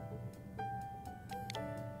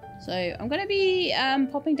 So I'm going to be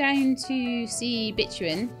popping down to see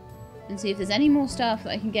Bituin and see if there's any more stuff that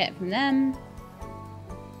I can get from them.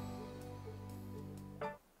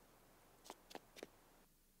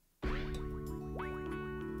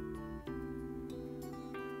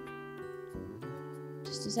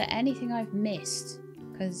 Just is there anything I've missed?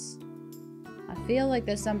 Because I feel like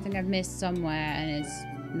there's something I've missed somewhere and it's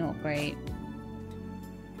not great.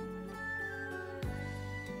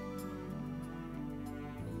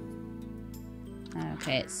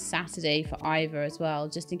 Okay, it's Saturday for Iva as well,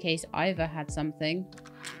 just in case Iva had something.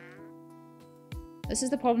 This is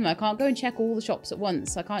the problem. I can't go and check all the shops at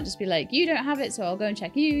once. I can't just be like, you don't have it, so I'll go and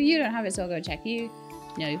check you. You don't have it, so I'll go and check you.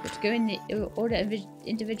 No, you've got to go in the order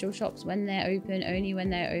individual shops when they're open, only when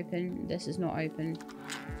they're open. This is not open.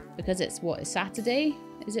 Because it's what, it's Saturday?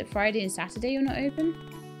 Is it Friday and Saturday you're not open?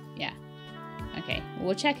 Yeah. Okay, well,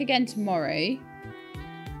 we'll check again tomorrow.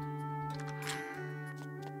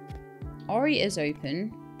 Ori is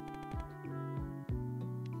open.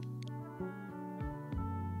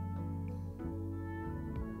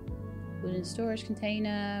 Wooden storage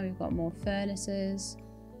container. We've got more furnaces.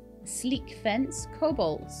 Sleek fence.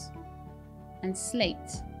 Cobalts. And slate.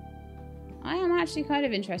 I am actually kind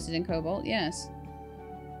of interested in cobalt, yes.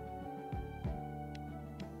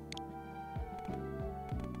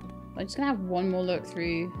 I'm just going to have one more look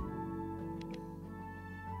through.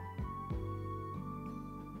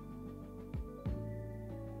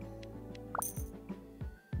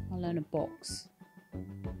 Learn a box.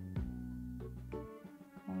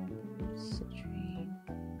 Citrine.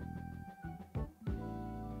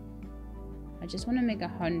 I just want to make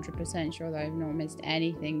 100% sure that I've not missed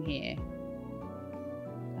anything here.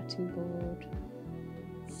 Cutting board.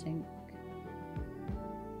 Sink.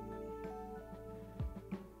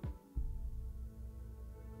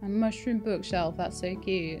 A mushroom bookshelf, that's so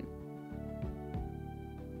cute.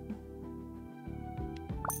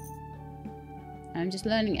 I'm just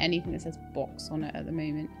learning anything that says box on it at the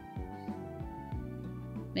moment.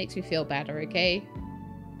 Makes me feel better, okay?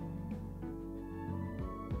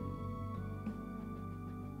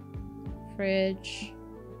 Fridge.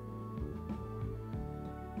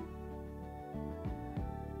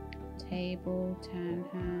 Table,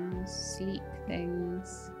 townhouse, sleek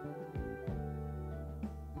things.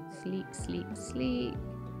 Sleek, sleek, sleek.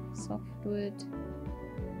 Softwood.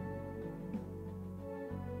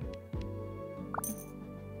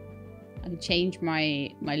 I can change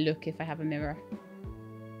my look if I have a mirror.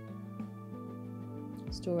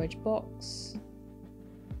 Storage box.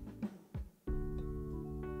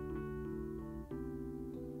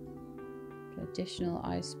 Traditional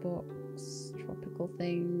ice box. Tropical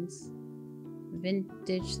things.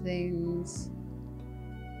 Vintage things.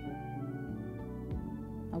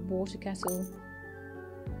 A water kettle.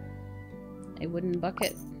 A wooden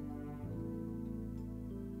bucket.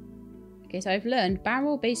 Okay, so I've learned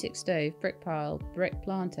barrel, basic stove, brick pile, brick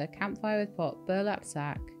planter, campfire with pot, burlap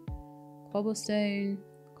sack, cobblestone,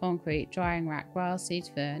 concrete, drying rack, grass seed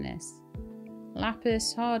furnace.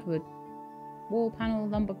 Lapis, hardwood, wall panel,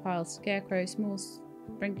 lumber pile, scarecrow, small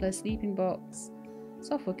sprinkler, sleeping box,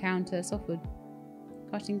 softwood counter, softwood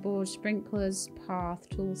cutting board, sprinklers, path,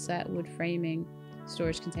 tool set, wood framing,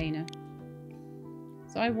 storage container.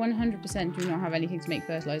 So I 100% do not have anything to make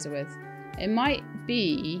fertilizer with. It might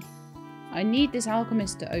be... I need this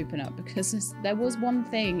alchemist to open up because there was one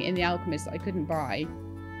thing in the alchemist that I couldn't buy.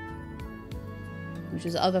 Which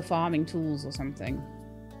was other farming tools or something.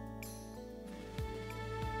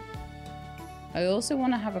 I also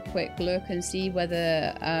want to have a quick look and see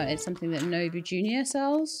whether it's something that Nobu Jr.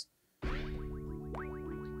 sells.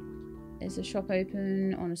 Is the shop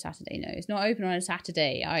open on a Saturday? No, it's not open on a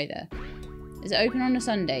Saturday either. Is it open on a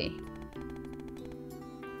Sunday?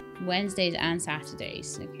 Wednesdays and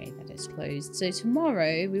Saturdays. Okay, that is closed. So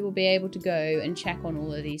tomorrow we will be able to go and check on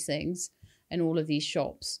all of these things and all of these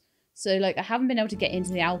shops. So like I haven't been able to get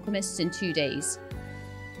into the alchemists in 2 days.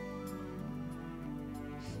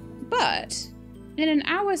 But in an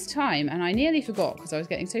hour's time, and I nearly forgot because I was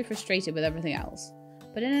getting so frustrated with everything else.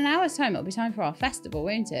 But in an hour's time it'll be time for our festival,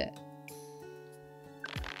 won't it?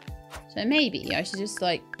 So maybe I should just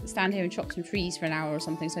like stand here and chop some trees for an hour or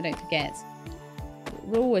something so I don't forget.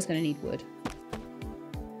 We're always going to need wood.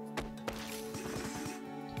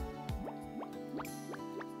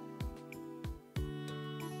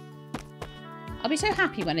 I'll be so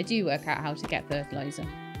happy when I do work out how to get fertilizer.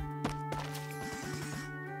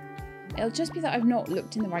 It'll just be that I've not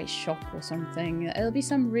looked in the right shop or something. It'll be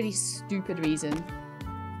some really stupid reason.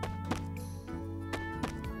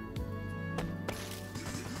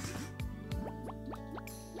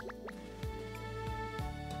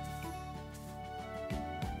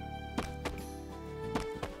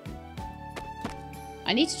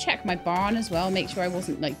 I need to check my barn as well, make sure I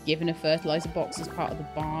wasn't like given a fertilizer box as part of the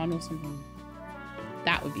barn or something.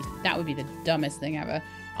 That would be the dumbest thing ever.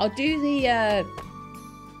 I'll do the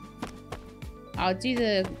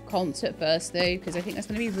concert first though, because I think that's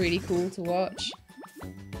going to be really cool to watch.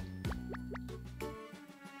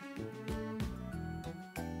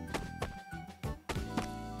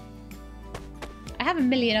 I have a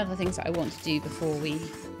million other things that I want to do before we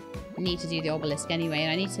need to do the obelisk anyway,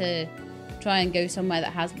 and I need to try and go somewhere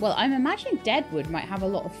that has... Well, I'm imagining Deadwood might have a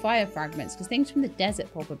lot of fire fragments, because things from the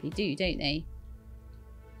desert probably do, don't they?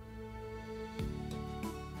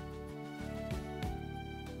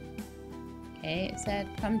 Okay, it said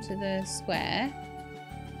come to the square.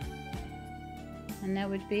 And there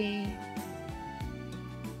would be...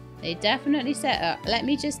 They definitely set up. Let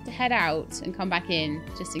me just head out and come back in,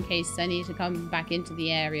 just in case I need to come back into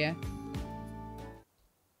the area.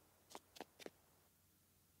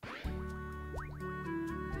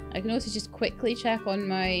 I can also just quickly check on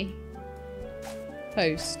my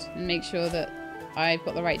post and make sure that I've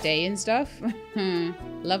got the right day and stuff.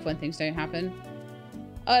 Love when things don't happen.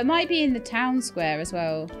 Oh, it might be in the town square as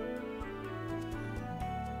well.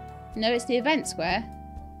 No, it's the event square.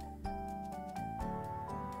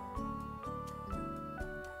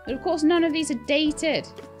 But of course none of these are dated,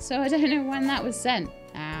 so I don't know when that was sent.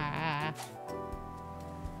 Ah.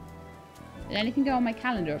 Did anything go on my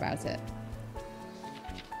calendar about it?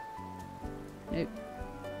 Nope.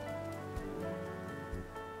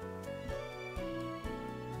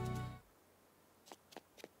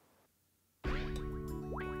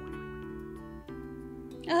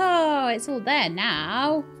 Oh, it's all there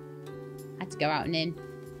now. Had to go out and in.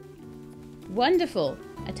 Wonderful.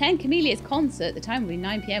 Attend Camelia's concert. The time will be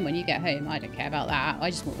 9 PM when you get home. I don't care about that. I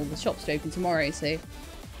just want all the shops to open tomorrow, so...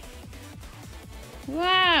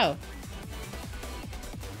 Wow!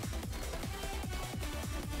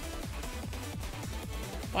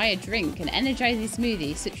 Buy a drink, an energizing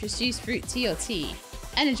smoothie, citrus juice, fruit tea or tea.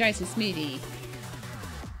 Energizing smoothie.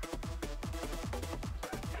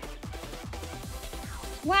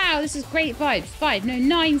 Wow, this is great vibes. 5, no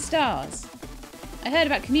 9 stars. I heard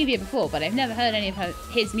about Camellia before, but I've never heard any of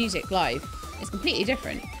his music live. It's completely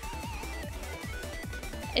different.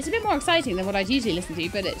 It's a bit more exciting than what I'd usually listen to,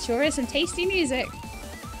 but it sure is some tasty music.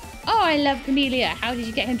 Oh, I love Camellia. How did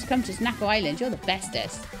you get him to come to Snacko Island? You're the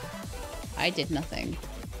bestest. I did nothing.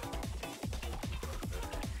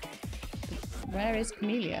 Where is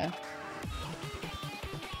Camellia?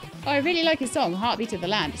 Oh, I really like his song, Heartbeat of the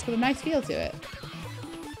Land. It's got a nice feel to it.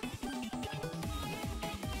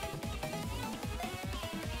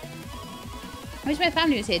 I wish my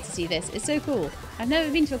family was here to see this. It's so cool. I've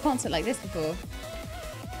never been to a concert like this before.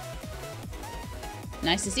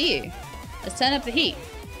 Nice to see you. Let's turn up the heat.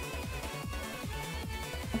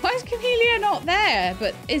 Why is Camellia not there,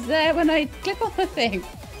 but is there when I click on the thing?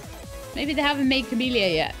 Maybe they haven't made Camellia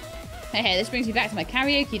yet. Hey, this brings me back to my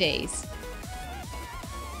karaoke days.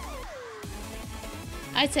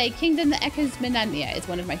 I'd say Kingdom That Echoes Menantia is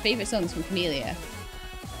one of my favourite songs from Camellia.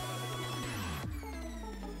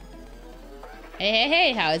 Hey, hey,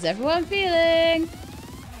 hey, how is everyone feeling?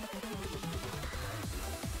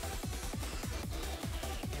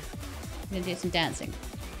 I'm gonna do some dancing.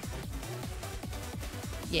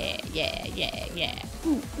 Yeah, yeah, yeah, yeah.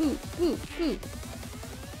 Ooh, ooh, ooh, ooh.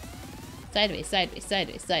 Sideways, sideways,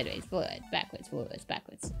 sideways, sideways, forward, backwards, forwards,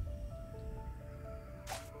 backwards.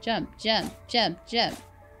 Jump, jump, jump, jump.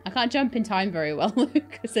 I can't jump in time very well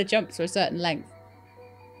because the jumps are a certain length.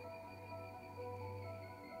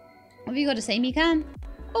 What have you got to say, Mikan?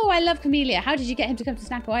 Oh, I love Camellia. How did you get him to come to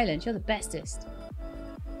Snacko Island? You're the bestest.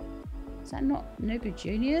 Is that not Nobu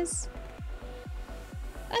Juniors?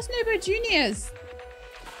 That's Nobu Juniors.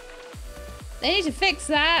 They need to fix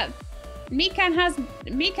that. Mikan has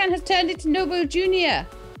turned into Nobu Junior.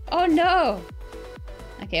 Oh no.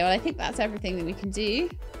 Okay, well I think that's everything that we can do.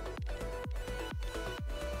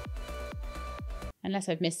 Unless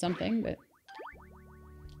I've missed something, but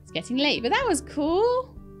it's getting late. But that was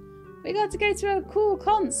cool. We got to go to a cool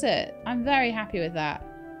concert. I'm very happy with that.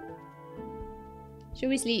 Should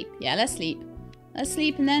we sleep? Yeah, let's sleep. Let's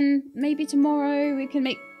sleep and then maybe tomorrow we can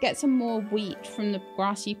get some more wheat from the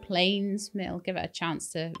grassy plains. It'll give it a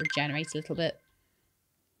chance to regenerate a little bit.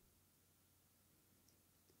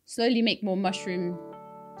 Slowly make more mushroom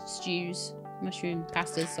stews. Mushroom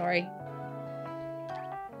pastas, sorry.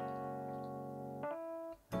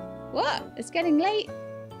 What? It's getting late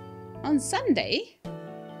on Sunday?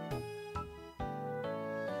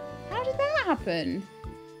 How did that happen?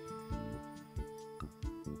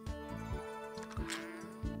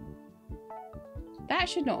 That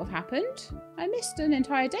should not have happened. I missed an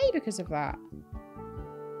entire day because of that.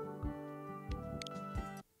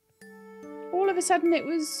 All of a sudden it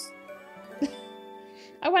was...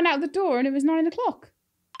 I went out the door and it was 9 o'clock.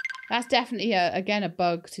 That's definitely, again, a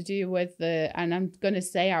bug to do with the... And I'm going to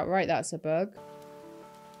say outright that's a bug.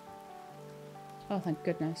 Oh, thank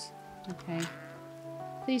goodness. Okay.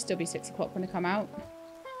 Please still be 6 o'clock when I come out.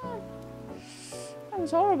 That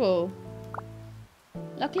was horrible.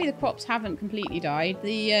 Luckily the crops haven't completely died.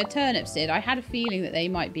 The turnips did. I had a feeling that they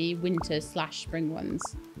might be winter/spring ones.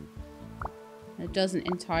 It doesn't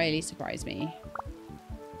entirely surprise me.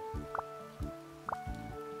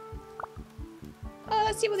 Oh,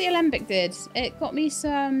 let's see what the Alembic did. It got me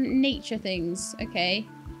some nature things. Okay.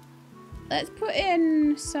 Let's put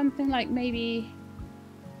in something like maybe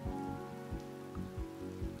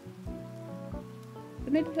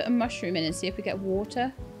put a mushroom in and see if we get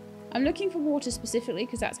water. I'm looking for water specifically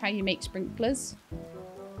because that's how you make sprinklers.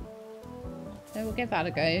 So we'll give that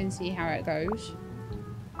a go and see how it goes.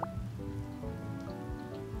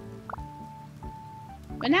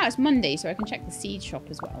 But now it's Monday, so I can check the seed shop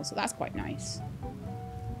as well. So that's quite nice.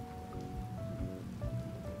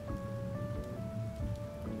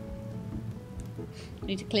 I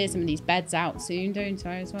need to clear some of these beds out soon, don't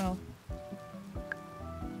I, as well?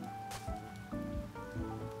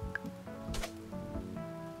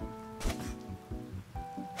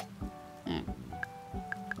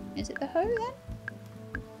 Is it the hoe then?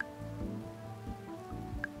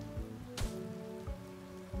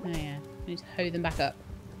 Oh yeah, I need to hoe them back up.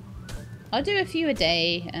 I'll do a few a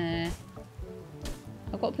day.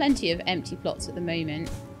 I've got plenty of empty plots at the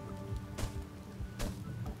moment.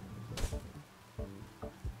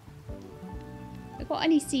 I've got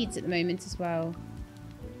any seeds at the moment as well.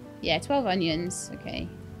 Yeah, 12 onions. Okay.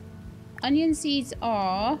 Onion seeds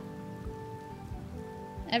are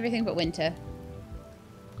everything but winter.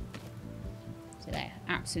 So they're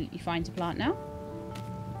absolutely fine to plant now.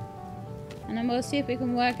 And then we'll see if we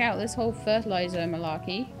can work out this whole fertilizer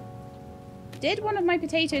malarkey. Did one of my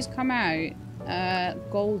potatoes come out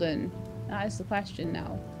golden? That is the question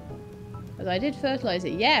now. Because I did fertilize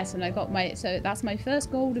it, yes, and I got my... So that's my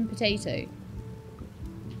first golden potato.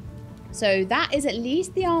 So that is at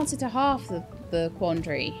least the answer to half the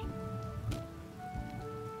quandary.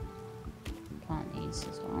 Plant these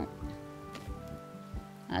as well.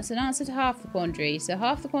 That's an answer to half the quandary. So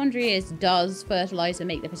half the quandary is, does fertilizer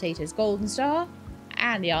make the potatoes golden star?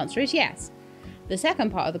 And the answer is yes. The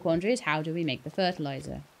second part of the quandary is, how do we make the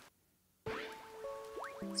fertilizer?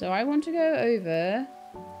 So I want to go over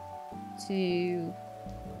to...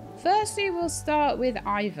 Firstly, we'll start with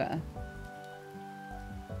Iva.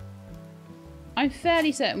 I'm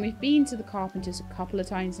fairly certain we've been to the carpenters a couple of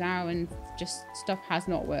times now and just stuff has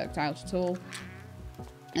not worked out at all.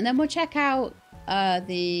 And then we'll check out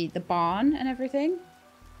the barn and everything.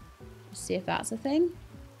 Just see if that's a thing.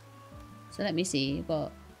 So let me see. You've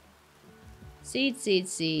got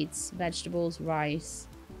seeds, vegetables, rice,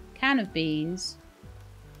 can of beans,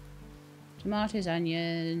 tomatoes,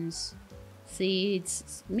 onions,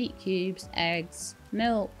 seeds, meat cubes, eggs,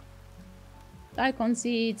 milk, daikon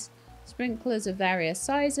seeds, sprinklers of various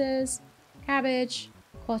sizes, cabbage,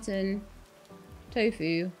 cotton,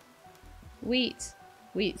 tofu, wheat,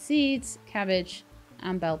 wheat seeds, cabbage,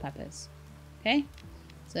 and bell peppers. Okay,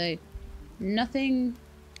 so nothing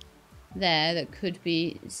there that could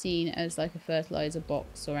be seen as like a fertilizer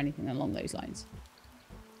box or anything along those lines.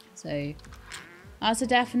 So that's a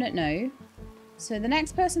definite no. So the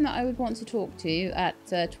next person that I would want to talk to at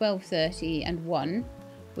 12:30 and 1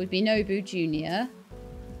 would be Nobu Jr.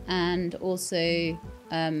 and also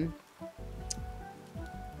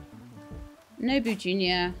Nobu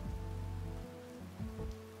Jr.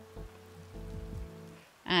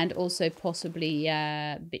 and also possibly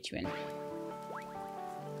Bituin.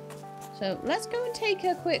 So let's go and take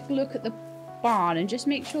a quick look at the barn and just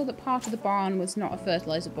make sure that part of the barn was not a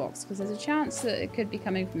fertilizer box, because there's a chance that it could be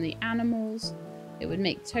coming from the animals. It would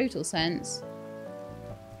make total sense.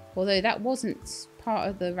 Although that wasn't part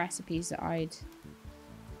of the recipes that I'd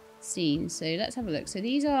seen. So let's have a look. So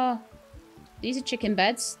these are chicken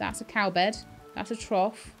beds. That's a cow bed. That's a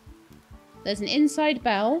trough. There's an inside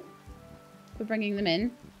bell for bringing them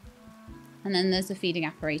in. And then there's the feeding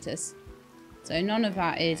apparatus. So none of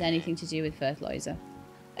that is anything to do with fertilizer.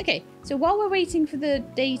 Okay, so while we're waiting for the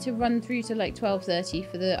day to run through to like 12:30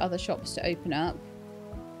 for the other shops to open up,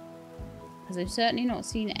 because I've certainly not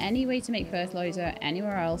seen any way to make fertilizer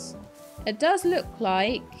anywhere else. It does look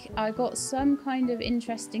like I got some kind of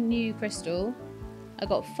interesting new crystal. I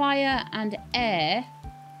got fire and air,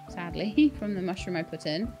 sadly, from the mushroom I put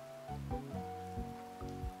in.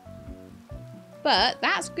 But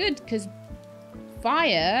that's good, because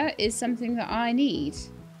fire is something that I need.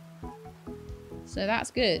 So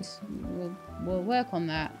that's good. We'll work on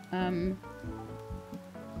that.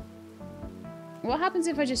 What happens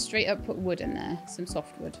if I just straight up put wood in there? Some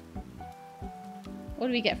softwood. What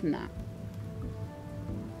do we get from that?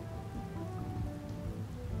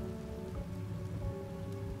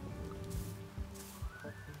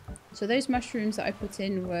 So those mushrooms that I put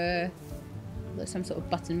in were like some sort of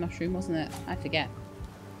button mushroom, wasn't it? I forget.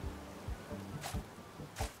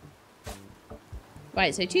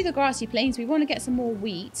 Right, so to the grassy plains, we want to get some more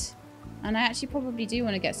wheat. And I actually probably do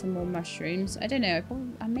want to get some more mushrooms. I don't know,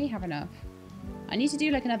 I may have enough. I need to do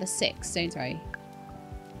like another 6, don't I?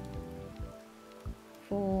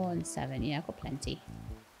 4 and 7, yeah, I've got plenty.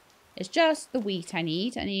 It's just the wheat I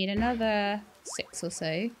need. I need another 6 or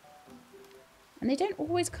so. And they don't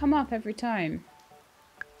always come up every time.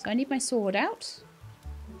 So I need my sword out.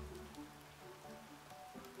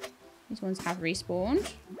 These ones have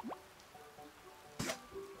respawned.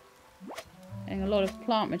 Getting a lot of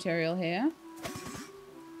plant material here.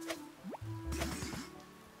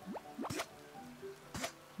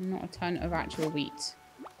 Not a ton of actual wheat.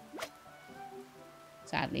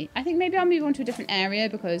 Sadly. I think maybe I'll move on to a different area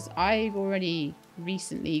because I've already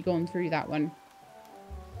recently gone through that one.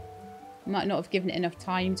 Might not have given it enough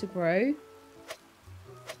time to grow.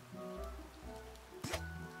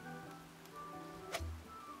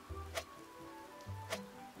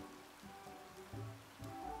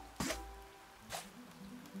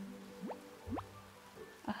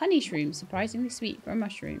 A honey shroom, surprisingly sweet for a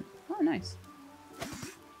mushroom. Oh, nice.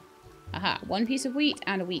 Aha, 1 piece of wheat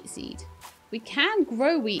and a wheat seed. We can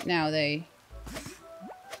grow wheat now, though.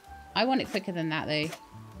 I want it quicker than that, though.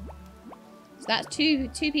 So that's two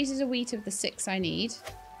pieces of wheat of the 6 I need.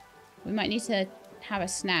 We might need to have a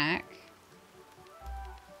snack.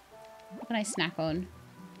 What can I snack on?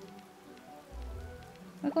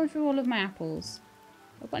 I've gone through all of my apples.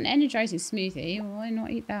 I've got an energizing smoothie. Why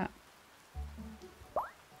not eat that?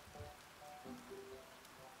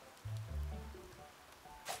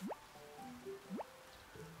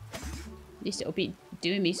 At least it'll be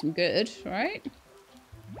doing me some good, right?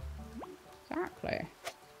 Exactly.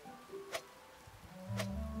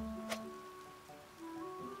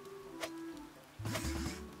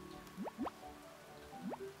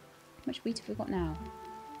 How much wheat have we got now?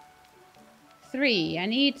 3. I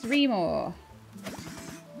need 3 more.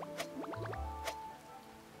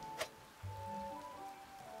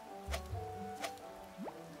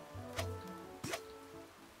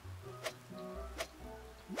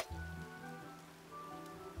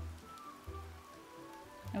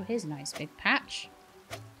 Oh, here's a nice big patch.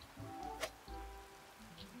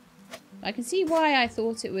 I can see why I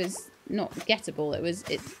thought it was not gettable.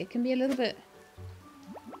 It can be a little bit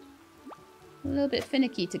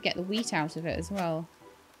finicky to get the wheat out of it as well.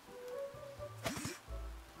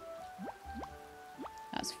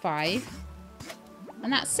 That's 5.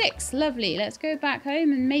 And that's 6. Lovely. Let's go back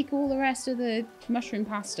home and make all the rest of the mushroom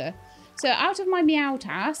pasta. So out of my meow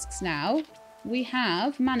tasks now, we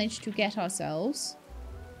have managed to get ourselves...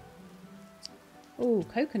 Oh,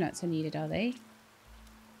 coconuts are needed, are they?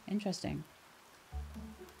 Interesting.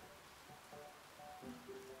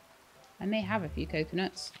 I may have a few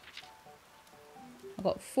coconuts. I've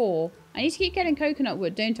got 4. I need to keep getting coconut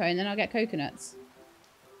wood, don't I? And then I'll get coconuts.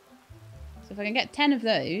 So if I can get 10 of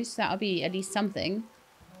those, that'll be at least something.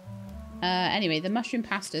 Anyway, the mushroom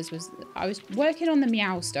pastas was... I was working on the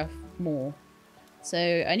meow stuff more. So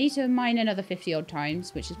I need to mine another 50 odd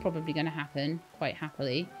times, which is probably going to happen quite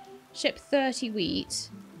happily. Ship 30 wheat.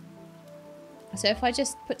 So if I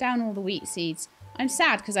just put down all the wheat seeds... I'm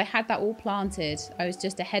sad because I had that all planted. I was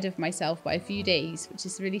just ahead of myself by a few days, which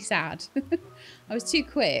is really sad. I was too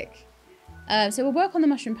quick. So we'll work on the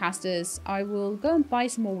mushroom pastas. I will go and buy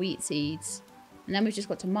some more wheat seeds. And then we've just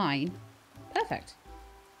got to mine. Perfect.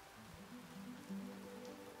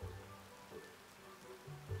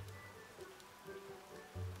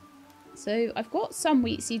 So I've got some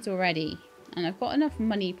wheat seeds already. And I've got enough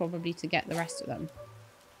money probably to get the rest of them.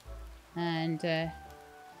 And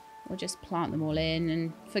we'll just plant them all in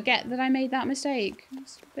and forget that I made that mistake.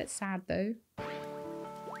 It's a bit sad though.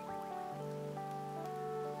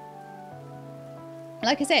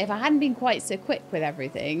 Like I say, if I hadn't been quite so quick with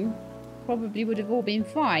everything, probably would have all been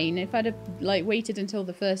fine. If I'd have like waited until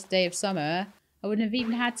the first day of summer, I wouldn't have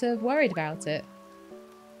even had to have worried about it.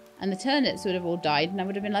 And the turnips would have all died and I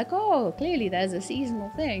would have been like, oh, clearly there's a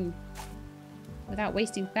seasonal thing. Without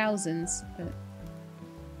wasting thousands. But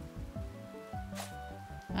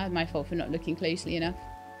that's my fault for not looking closely enough.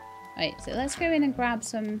 Right, so let's go in and grab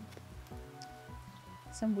some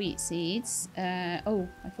wheat seeds. Oh,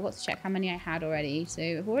 I forgot to check how many I had already. So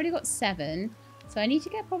I've already got 7. So I need to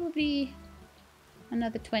get probably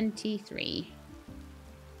another 23.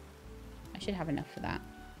 I should have enough for that.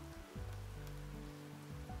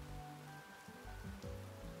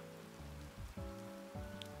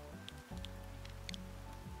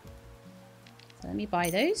 So let me buy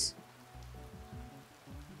those.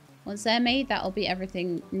 Once they're made, that'll be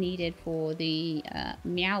everything needed for the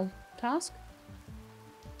meow task.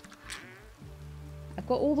 I've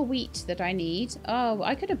got all the wheat that I need. Oh,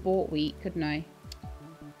 I could have bought wheat, couldn't I?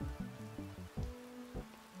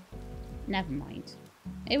 Never mind.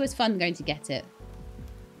 It was fun going to get it.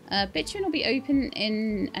 Bitumen will be open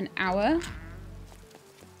in an hour.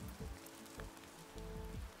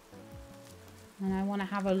 And I want to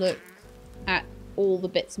have a look at all the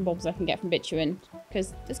bits and bobs I can get from bitumen.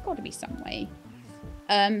 Because there's got to be some way.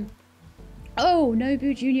 Oh,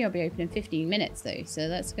 Nobu Junior will be open in 15 minutes though. So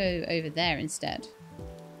let's go over there instead.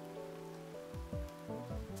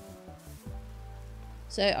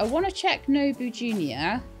 So I want to check Nobu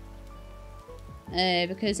Junior.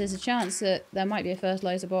 Because there's a chance that there might be a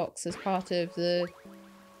fertilizer box as part of the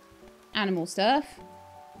animal stuff.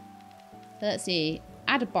 So let's see.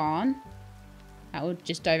 Add a barn. That will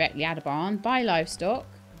just directly add a barn. Buy livestock.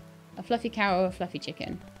 A fluffy cow or a fluffy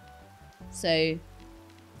chicken. So,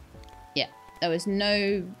 yeah. There was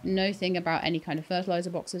no thing about any kind of fertilizer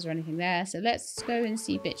boxes or anything there. So let's go and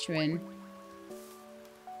see bitumen.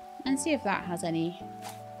 And see if that has anything.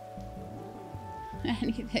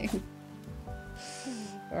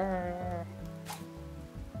 I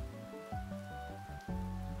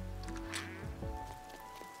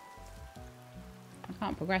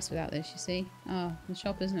can't progress without this, you see. Oh, the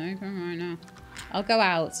shop isn't open right now. I'll go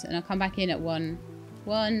out and I'll come back in at 1.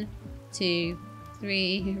 1, 2,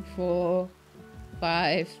 3, 4,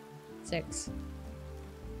 5, 6.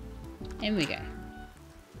 In we go.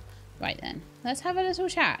 Right then. Let's have a little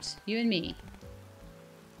chat, you and me.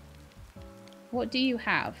 What do you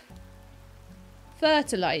have?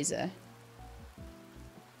 Fertilizer.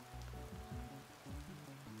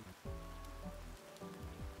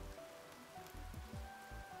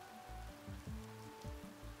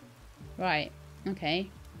 Right, okay.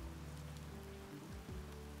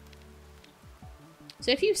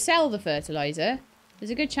 So if you sell the fertilizer,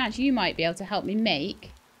 there's a good chance you might be able to help me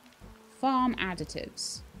make farm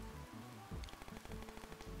additives.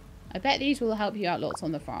 I bet these will help you out lots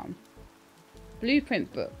on the farm.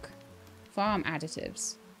 Blueprint book. Farm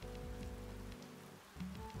additives.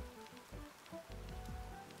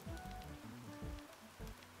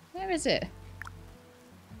 Where is it?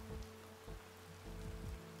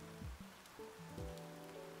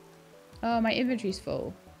 Oh, my inventory's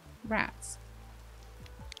full. Rats.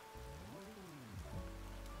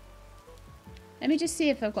 Let me just see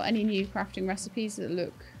if I've got any new crafting recipes that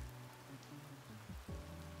look...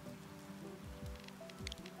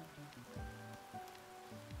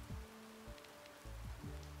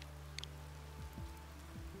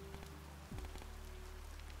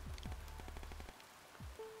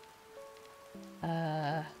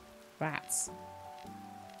 bits.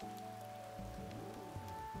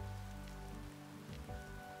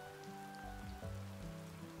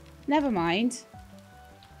 Never mind.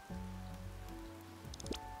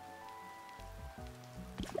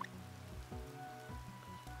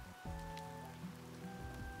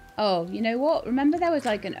 Oh, you know what? Remember there was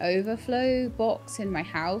like an overflow box in my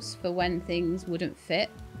house for when things wouldn't fit?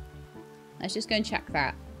 Let's just go and check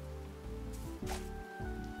that.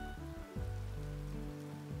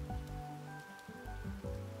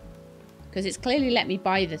 Because it's clearly let me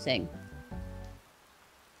buy the thing.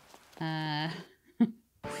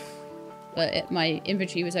 But my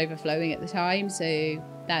inventory was overflowing at the time, so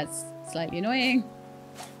that's slightly annoying.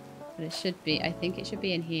 But it should be, I think it should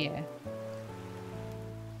be in here.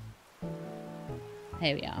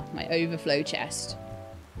 Here we are, my overflow chest.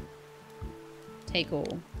 Take all.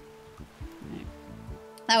 No.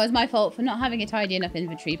 That was my fault for not having a tidy enough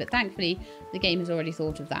inventory, but thankfully the game has already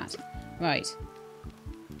thought of that. Right.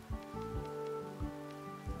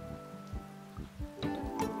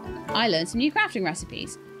 I learned some new crafting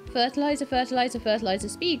recipes. Fertilizer, fertilizer, fertilizer,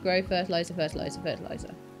 speed grow, fertilizer, fertilizer,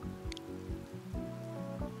 fertilizer.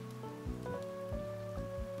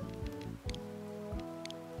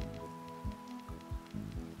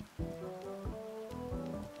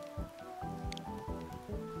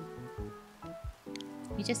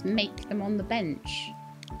 You just make them on the bench.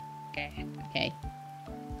 Okay. Okay.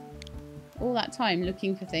 All that time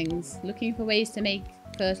looking for things, looking for ways to make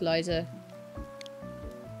fertilizer.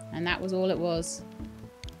 And that was all it was.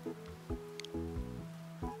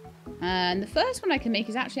 And the first one I can make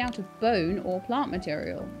is actually out of bone or plant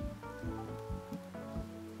material.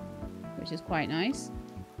 Which is quite nice.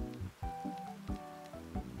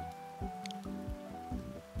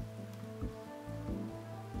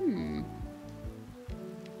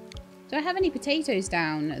 Do I have any potatoes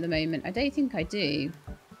down at the moment? I don't think I do.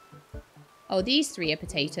 Oh, these 3 are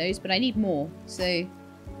potatoes, but I need more. So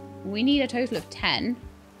we need a total of 10.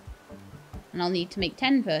 And I'll need to make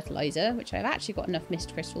 10 fertilizer, which I've actually got enough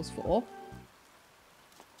mist crystals for.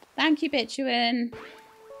 Thank you, Bituin.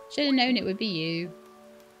 Should have known it would be you.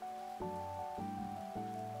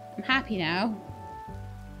 I'm happy now.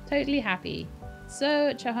 Totally happy.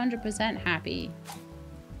 Such 100% happy.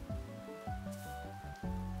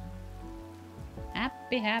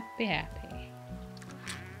 Happy, happy, happy.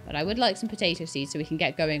 But I would like some potato seeds so we can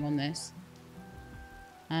get going on this.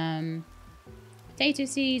 Potato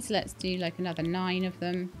seeds, let's do like another 9 of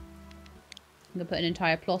them. I'm going to put an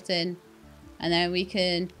entire plot in. And then we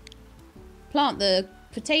can plant the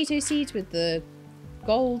potato seeds with the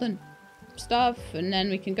gold and stuff. And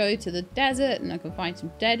then we can go to the desert and I can find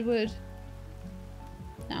some deadwood.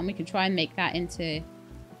 And we can try and make that into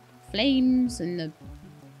flames and the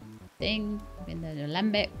thing in the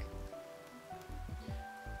alembic.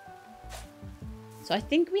 So I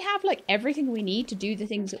think we have like everything we need to do the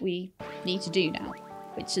things that we need to do now,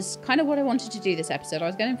 which is kind of what I wanted to do this episode. I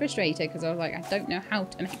was getting frustrated because I was like, I don't know how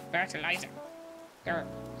to make fertilizer. Grr.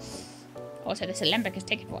 Also, this alembic is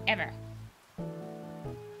taking forever.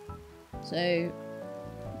 So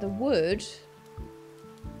the wood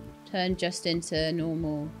turned just into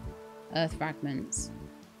normal earth fragments.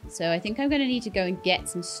 So I think I'm going to need to go and get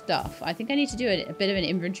some stuff. I think I need to do a bit of an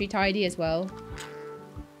inventory tidy as well.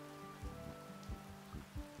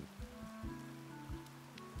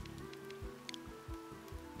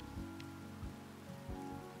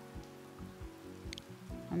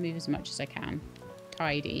 I'll move as much as I can.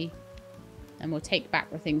 Tidy. And we'll take back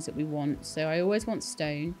the things that we want. So I always want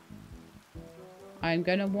stone. I'm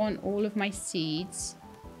going to want all of my seeds.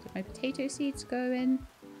 Did my potato seeds go in?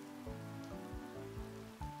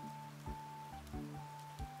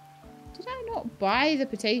 Did I not buy the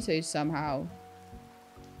potatoes somehow?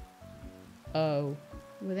 Oh.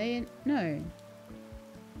 Were they in? No.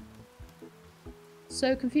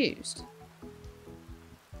 So confused.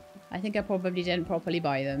 I think I probably didn't properly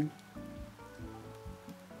buy them.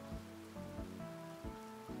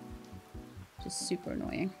 Just super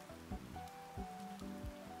annoying.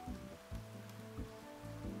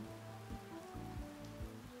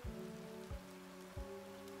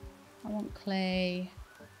 I want clay.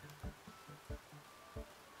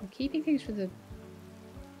 I'm keeping things for the...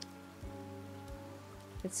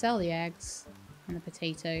 Could sell the eggs and the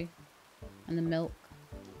potato and the milk.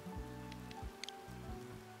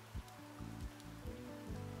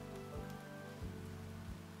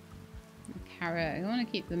 Carrot. I want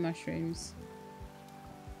to keep the mushrooms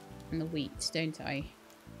and the wheat, don't I?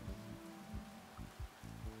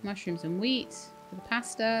 Mushrooms and wheat for the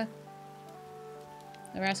pasta.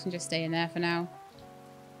 The rest can just stay in there for now.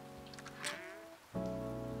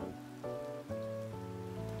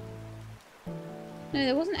 No,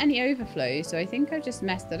 there wasn't any overflow, so I think I just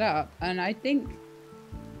messed it up. And I think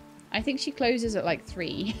she closes at like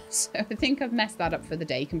 3. So I think I've messed that up for the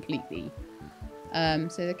day completely.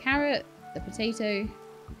 So the carrot, the potato,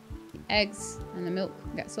 the eggs, and the milk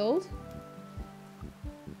get sold.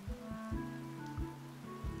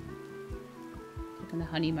 And the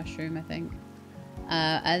honey mushroom, I think.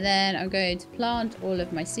 And then I'm going to plant all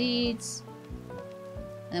of my seeds.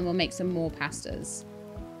 And then we'll make some more pastas.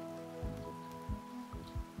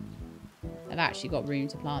 I've actually got room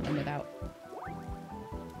to plant them without...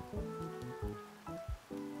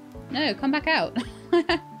 No, come back out.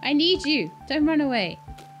 I need you. Don't run away.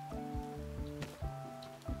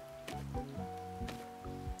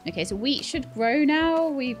 Okay, so wheat should grow now.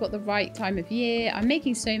 We've got the right time of year. I'm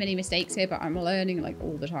making so many mistakes here, but I'm learning like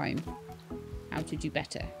all the time how to do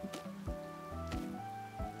better.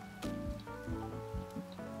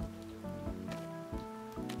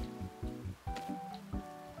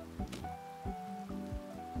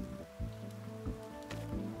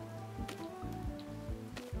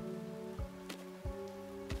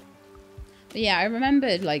 But yeah, I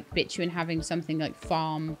remembered like Bituin having something like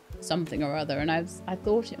farm something or other, and I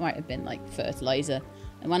thought it might have been like fertilizer,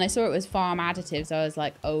 and when I saw it was farm additives, I was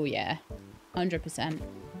like, oh yeah, 100%.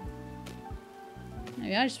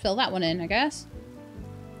 Maybe I'll just fill that one in, I guess.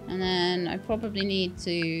 And then I probably need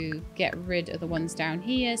to get rid of the ones down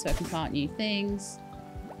here so I can plant new things.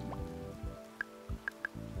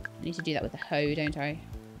 I need to do that with the hoe, don't I?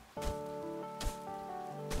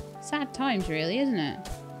 Sad times, really, isn't it?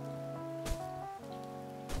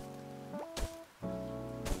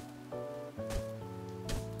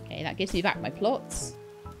 Okay, that gives me back my plots.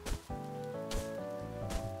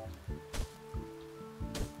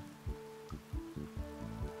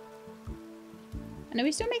 And are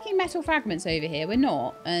we still making metal fragments over here? We're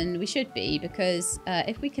not, and we should be, because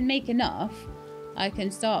if we can make enough, I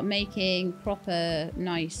can start making proper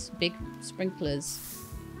nice big sprinklers.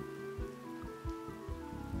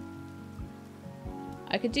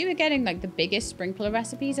 I could do with getting like the biggest sprinkler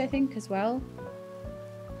recipes, I think, as well.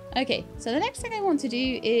 Okay, so the next thing I want to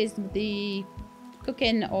do is the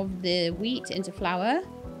cooking of the wheat into flour.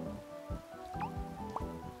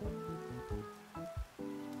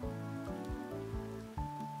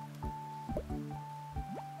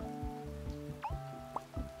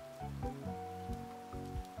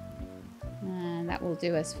 And that will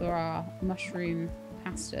do us for our mushroom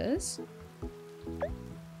pastas.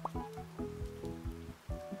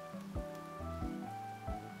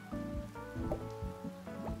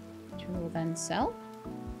 Which we will then sell.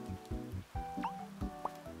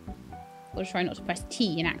 We'll try not to press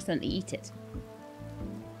T and accidentally eat it.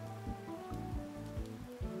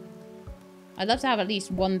 I'd love to have at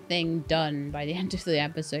least one thing done by the end of the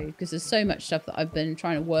episode, because there's so much stuff that I've been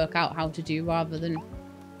trying to work out how to do rather than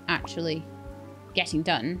actually getting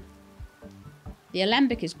done. The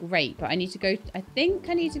alembic is great, but I need to go... I think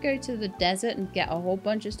I need to go to the desert and get a whole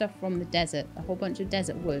bunch of stuff from the desert. A whole bunch of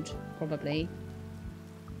desert wood, probably.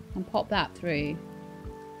 And pop that through.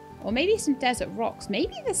 Or maybe some desert rocks.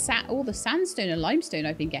 Maybe all the sandstone and limestone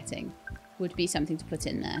I've been getting would be something to put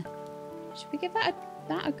in there. Should we give that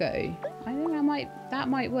a go? I think that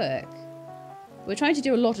might work. We're trying to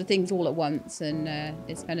do a lot of things all at once, and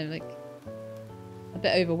it's kind of like a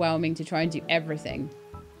bit overwhelming to try and do everything.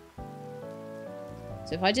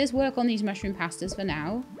 So if I just work on these mushroom pastas for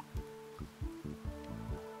now,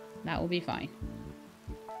 that will be fine.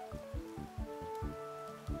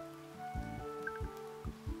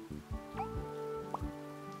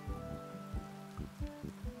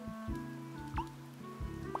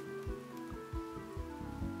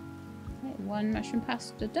 Okay, one mushroom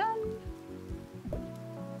pasta done.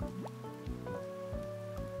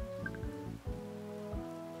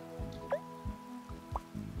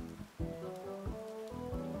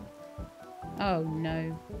 Oh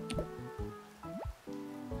no.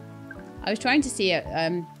 I was trying to see it,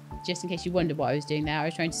 just in case you wondered what I was doing there, I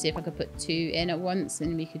was trying to see if I could put 2 in at once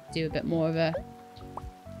and we could do a bit more of a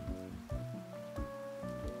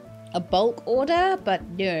bulk order, but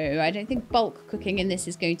no, I don't think bulk cooking in this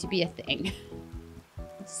is going to be a thing.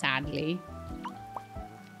 Sadly.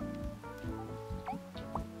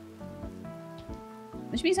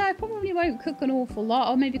 Which means I probably won't cook an awful lot.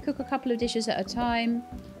 I'll maybe cook a couple of dishes at a time,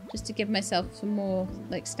 just to give myself some more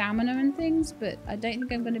like stamina and things, but I don't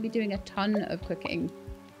think I'm going to be doing a ton of cooking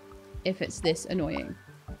if it's this annoying.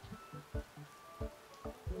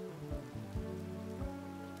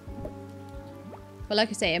 But like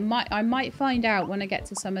I say, I might find out when I get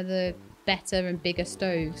to some of the better and bigger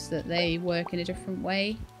stoves that they work in a different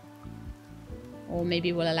way. Or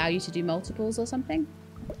maybe will allow you to do multiples or something.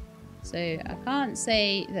 So I can't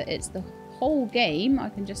say that it's the whole game. I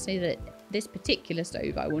can just say that this particular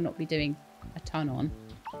stove I will not be doing a ton on.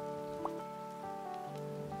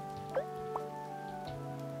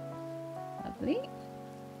 Lovely.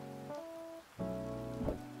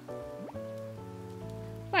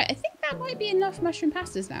 Right, I think that might be enough mushroom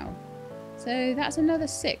pastas now. So that's another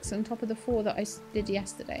 6 on top of the 4 that I did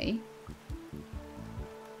yesterday.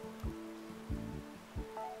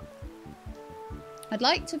 I'd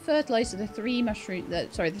like to fertilise the 3 the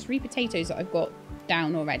 3 potatoes that I've got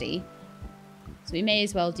down already. So we may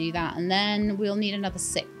as well do that, and then we'll need another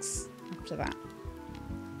 6 after that.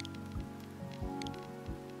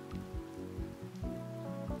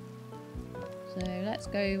 So let's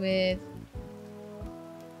go with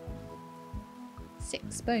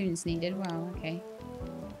 6 bones needed. Wow, okay.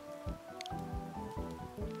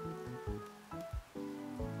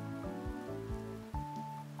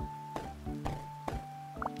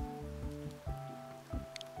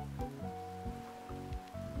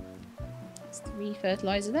 That's 3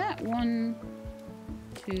 fertilizer there. 1,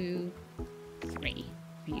 2, 3.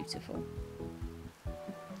 Beautiful.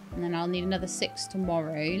 And then I'll need another 6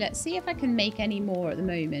 tomorrow. Let's see if I can make any more at the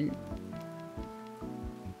moment.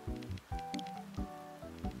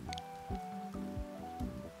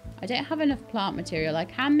 I don't have enough plant material. I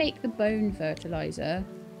can make the bone fertilizer.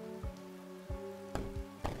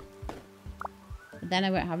 But then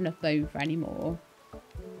I won't have enough bone for any more.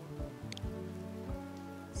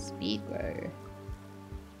 Speed grow.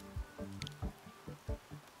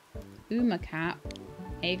 Uma cap.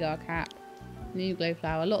 Agar cap. New glow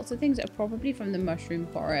flower. Lots of things that are probably from the mushroom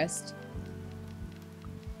forest.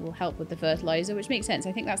 Will help with the fertilizer, which makes sense.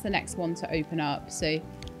 I think that's the next one to open up. So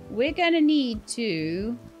we're going to need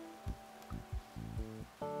to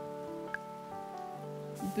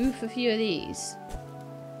boof a few of these.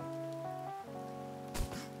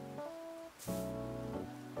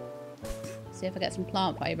 See if I get some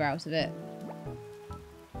plant fiber out of it.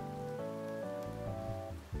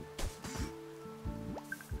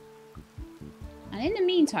 And in the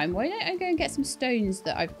meantime, why don't I go and get some stones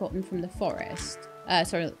that I've gotten from the forest?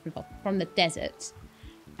 Sorry, from the desert.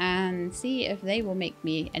 And see if they will make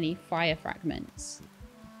me any fire fragments.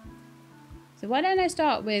 So why don't I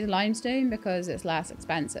start with limestone because it's less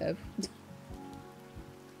expensive.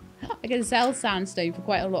 I can sell sandstone for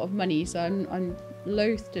quite a lot of money, so I'm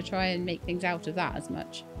loath to try and make things out of that as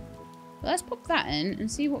much. But let's pop that in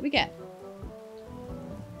and see what we get.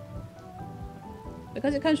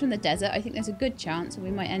 Because it comes from the desert, I think there's a good chance that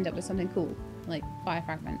we might end up with something cool, like fire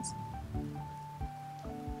fragments.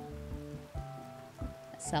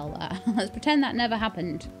 Let's sell that. Let's pretend that never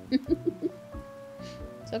happened.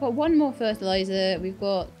 So I've got 1 more fertilizer. We've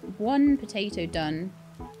got 1 potato done.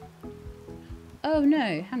 Oh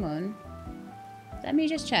no, hang on. Let me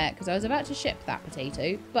just check, because I was about to ship that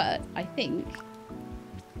potato, but I think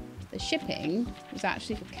the shipping was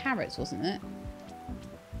actually for carrots, wasn't it?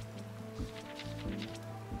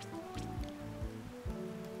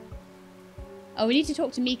 Oh, we need to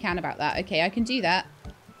talk to Mikan about that. Okay, I can do that.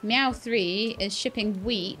 Meow 3 is shipping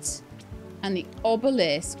wheat, and the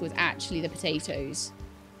obelisk was actually the potatoes.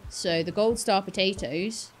 So the gold star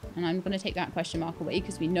potatoes, and I'm going to take that question mark away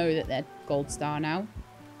because we know that they're gold star now.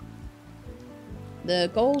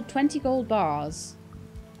 The gold, 20 gold bars.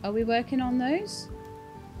 Are we working on those?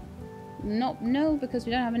 No, because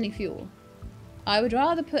we don't have any fuel. I would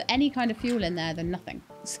rather put any kind of fuel in there than nothing.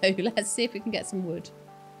 So let's see if we can get some wood.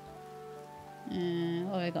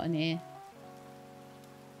 What have I got in here?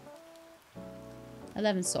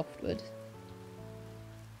 11 softwood.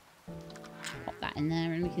 Pop that in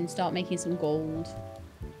there and we can start making some gold.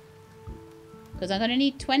 Because I'm going to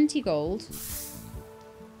need 20 gold.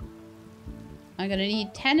 I'm going to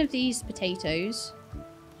need 10 of these potatoes.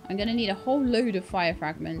 I'm going to need a whole load of fire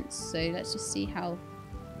fragments. So let's just see how...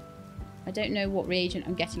 I don't know what reagent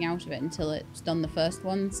I'm getting out of it until it's done the first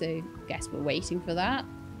one. So I guess we're waiting for that.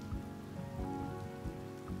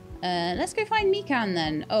 Let's go find Mikan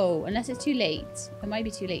then. Oh, unless it's too late. It might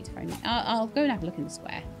be too late to find me. I'll go and have a look in the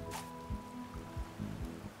square.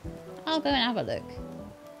 I'll go and have a look.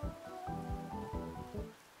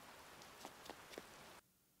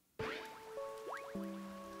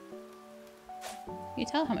 You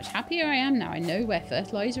tell how much happier I am now. I know where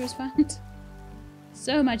fertilizer is found.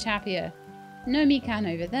 So much happier. No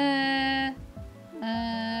Mikan over there.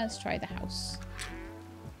 Let's try the house.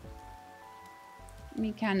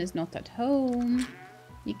 Mikan is not at home.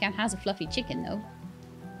 Mikan has a fluffy chicken though.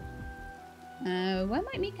 Where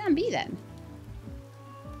might Mikan be then?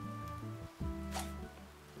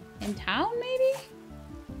 In town maybe?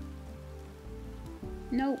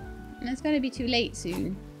 Nope. It's going to be too late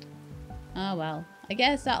soon. Oh well. I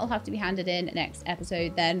guess that'll have to be handed in next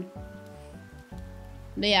episode then.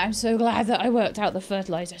 But yeah, I'm so glad that I worked out the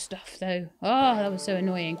fertilizer stuff though. Oh, that was so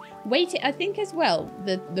annoying. Wait, I think as well,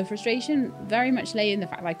 the frustration very much lay in the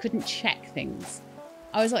fact that I couldn't check things.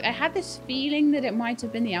 I was like, I had this feeling that it might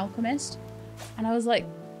have been the alchemist. And I was like,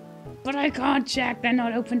 but I can't check, they're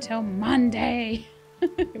not open till Monday.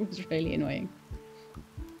 It was really annoying.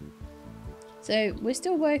 So we're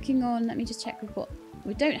still working on, let me just check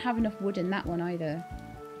we don't have enough wood in that one either.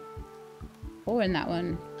 Or in that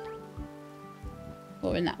one.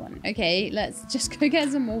 Or in that one. Okay, let's just go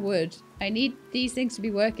get some more wood. I need these things to be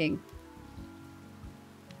working.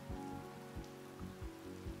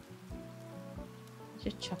 Let's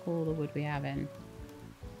just chuck all the wood we have in.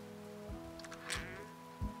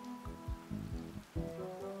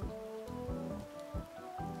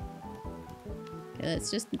 Okay, let's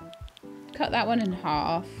just cut that one in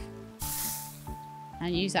half.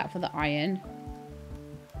 And use that for the iron.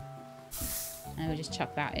 And we'll just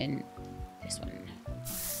chuck that in this one.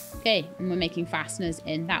 Okay, and we're making fasteners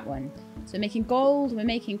in that one. So we're making gold, we're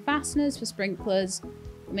making fasteners for sprinklers,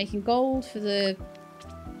 we're making gold for the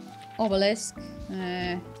obelisk.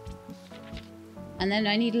 And then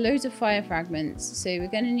I need loads of fire fragments. So we're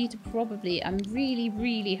going to need to probably, I'm really,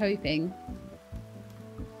 really hoping.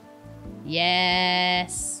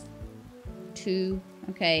 Yes. 2.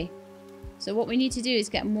 Okay. So what we need to do is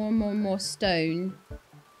get more and more and more stone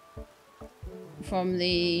from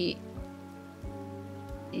the...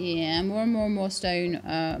 Yeah, more and more and more stone.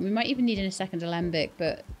 We might even need in a second alembic,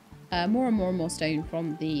 but more and more and more stone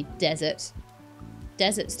from the desert.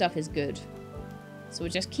 Desert stuff is good. So we'll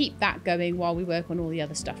just keep that going while we work on all the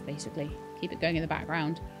other stuff, basically. Keep it going in the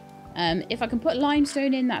background. If I can put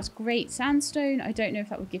limestone in, that's great. Sandstone, I don't know if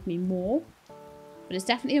that would give me more. But it's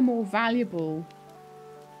definitely a more valuable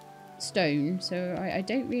stone, so I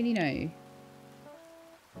don't really know.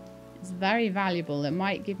 It's very valuable. It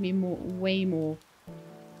might give me more, way more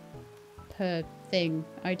per thing.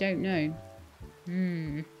 I don't know.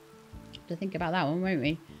 Have to think about that one, won't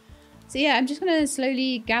we? So yeah, I'm just going to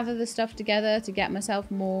slowly gather the stuff together to get myself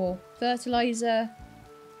more fertilizer.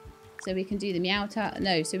 So we can do the meow task.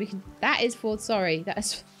 No, so we can... That is for... Sorry. That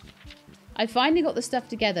is... I finally got the stuff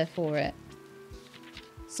together for it.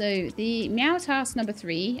 So the meow task number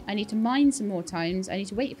 3. I need to mine some more times. I need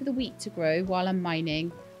to wait for the wheat to grow while I'm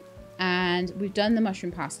mining. And we've done the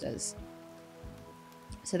mushroom pastas.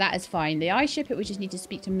 So that is fine. The ice ship, we just need to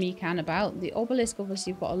speak to Mikan about. The obelisk,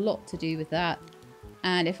 obviously, we've got a lot to do with that.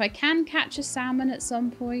 And if I can catch a salmon at some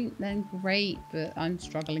point, then great. But I'm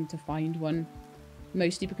struggling to find one.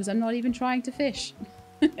 Mostly because I'm not even trying to fish.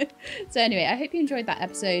 So anyway, I hope you enjoyed that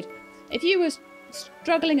episode. If you were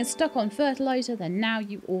struggling and stuck on fertilizer, then now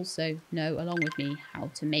you also know, along with me, how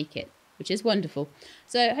to make it, which is wonderful.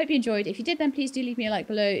 So I hope you enjoyed. If you did, then please do leave me a like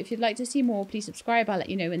below. If you'd like to see more, please subscribe. I'll let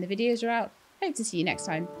you know when the videos are out. Hope to see you next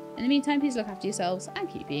time. In the meantime, please look after yourselves and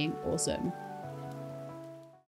keep being awesome.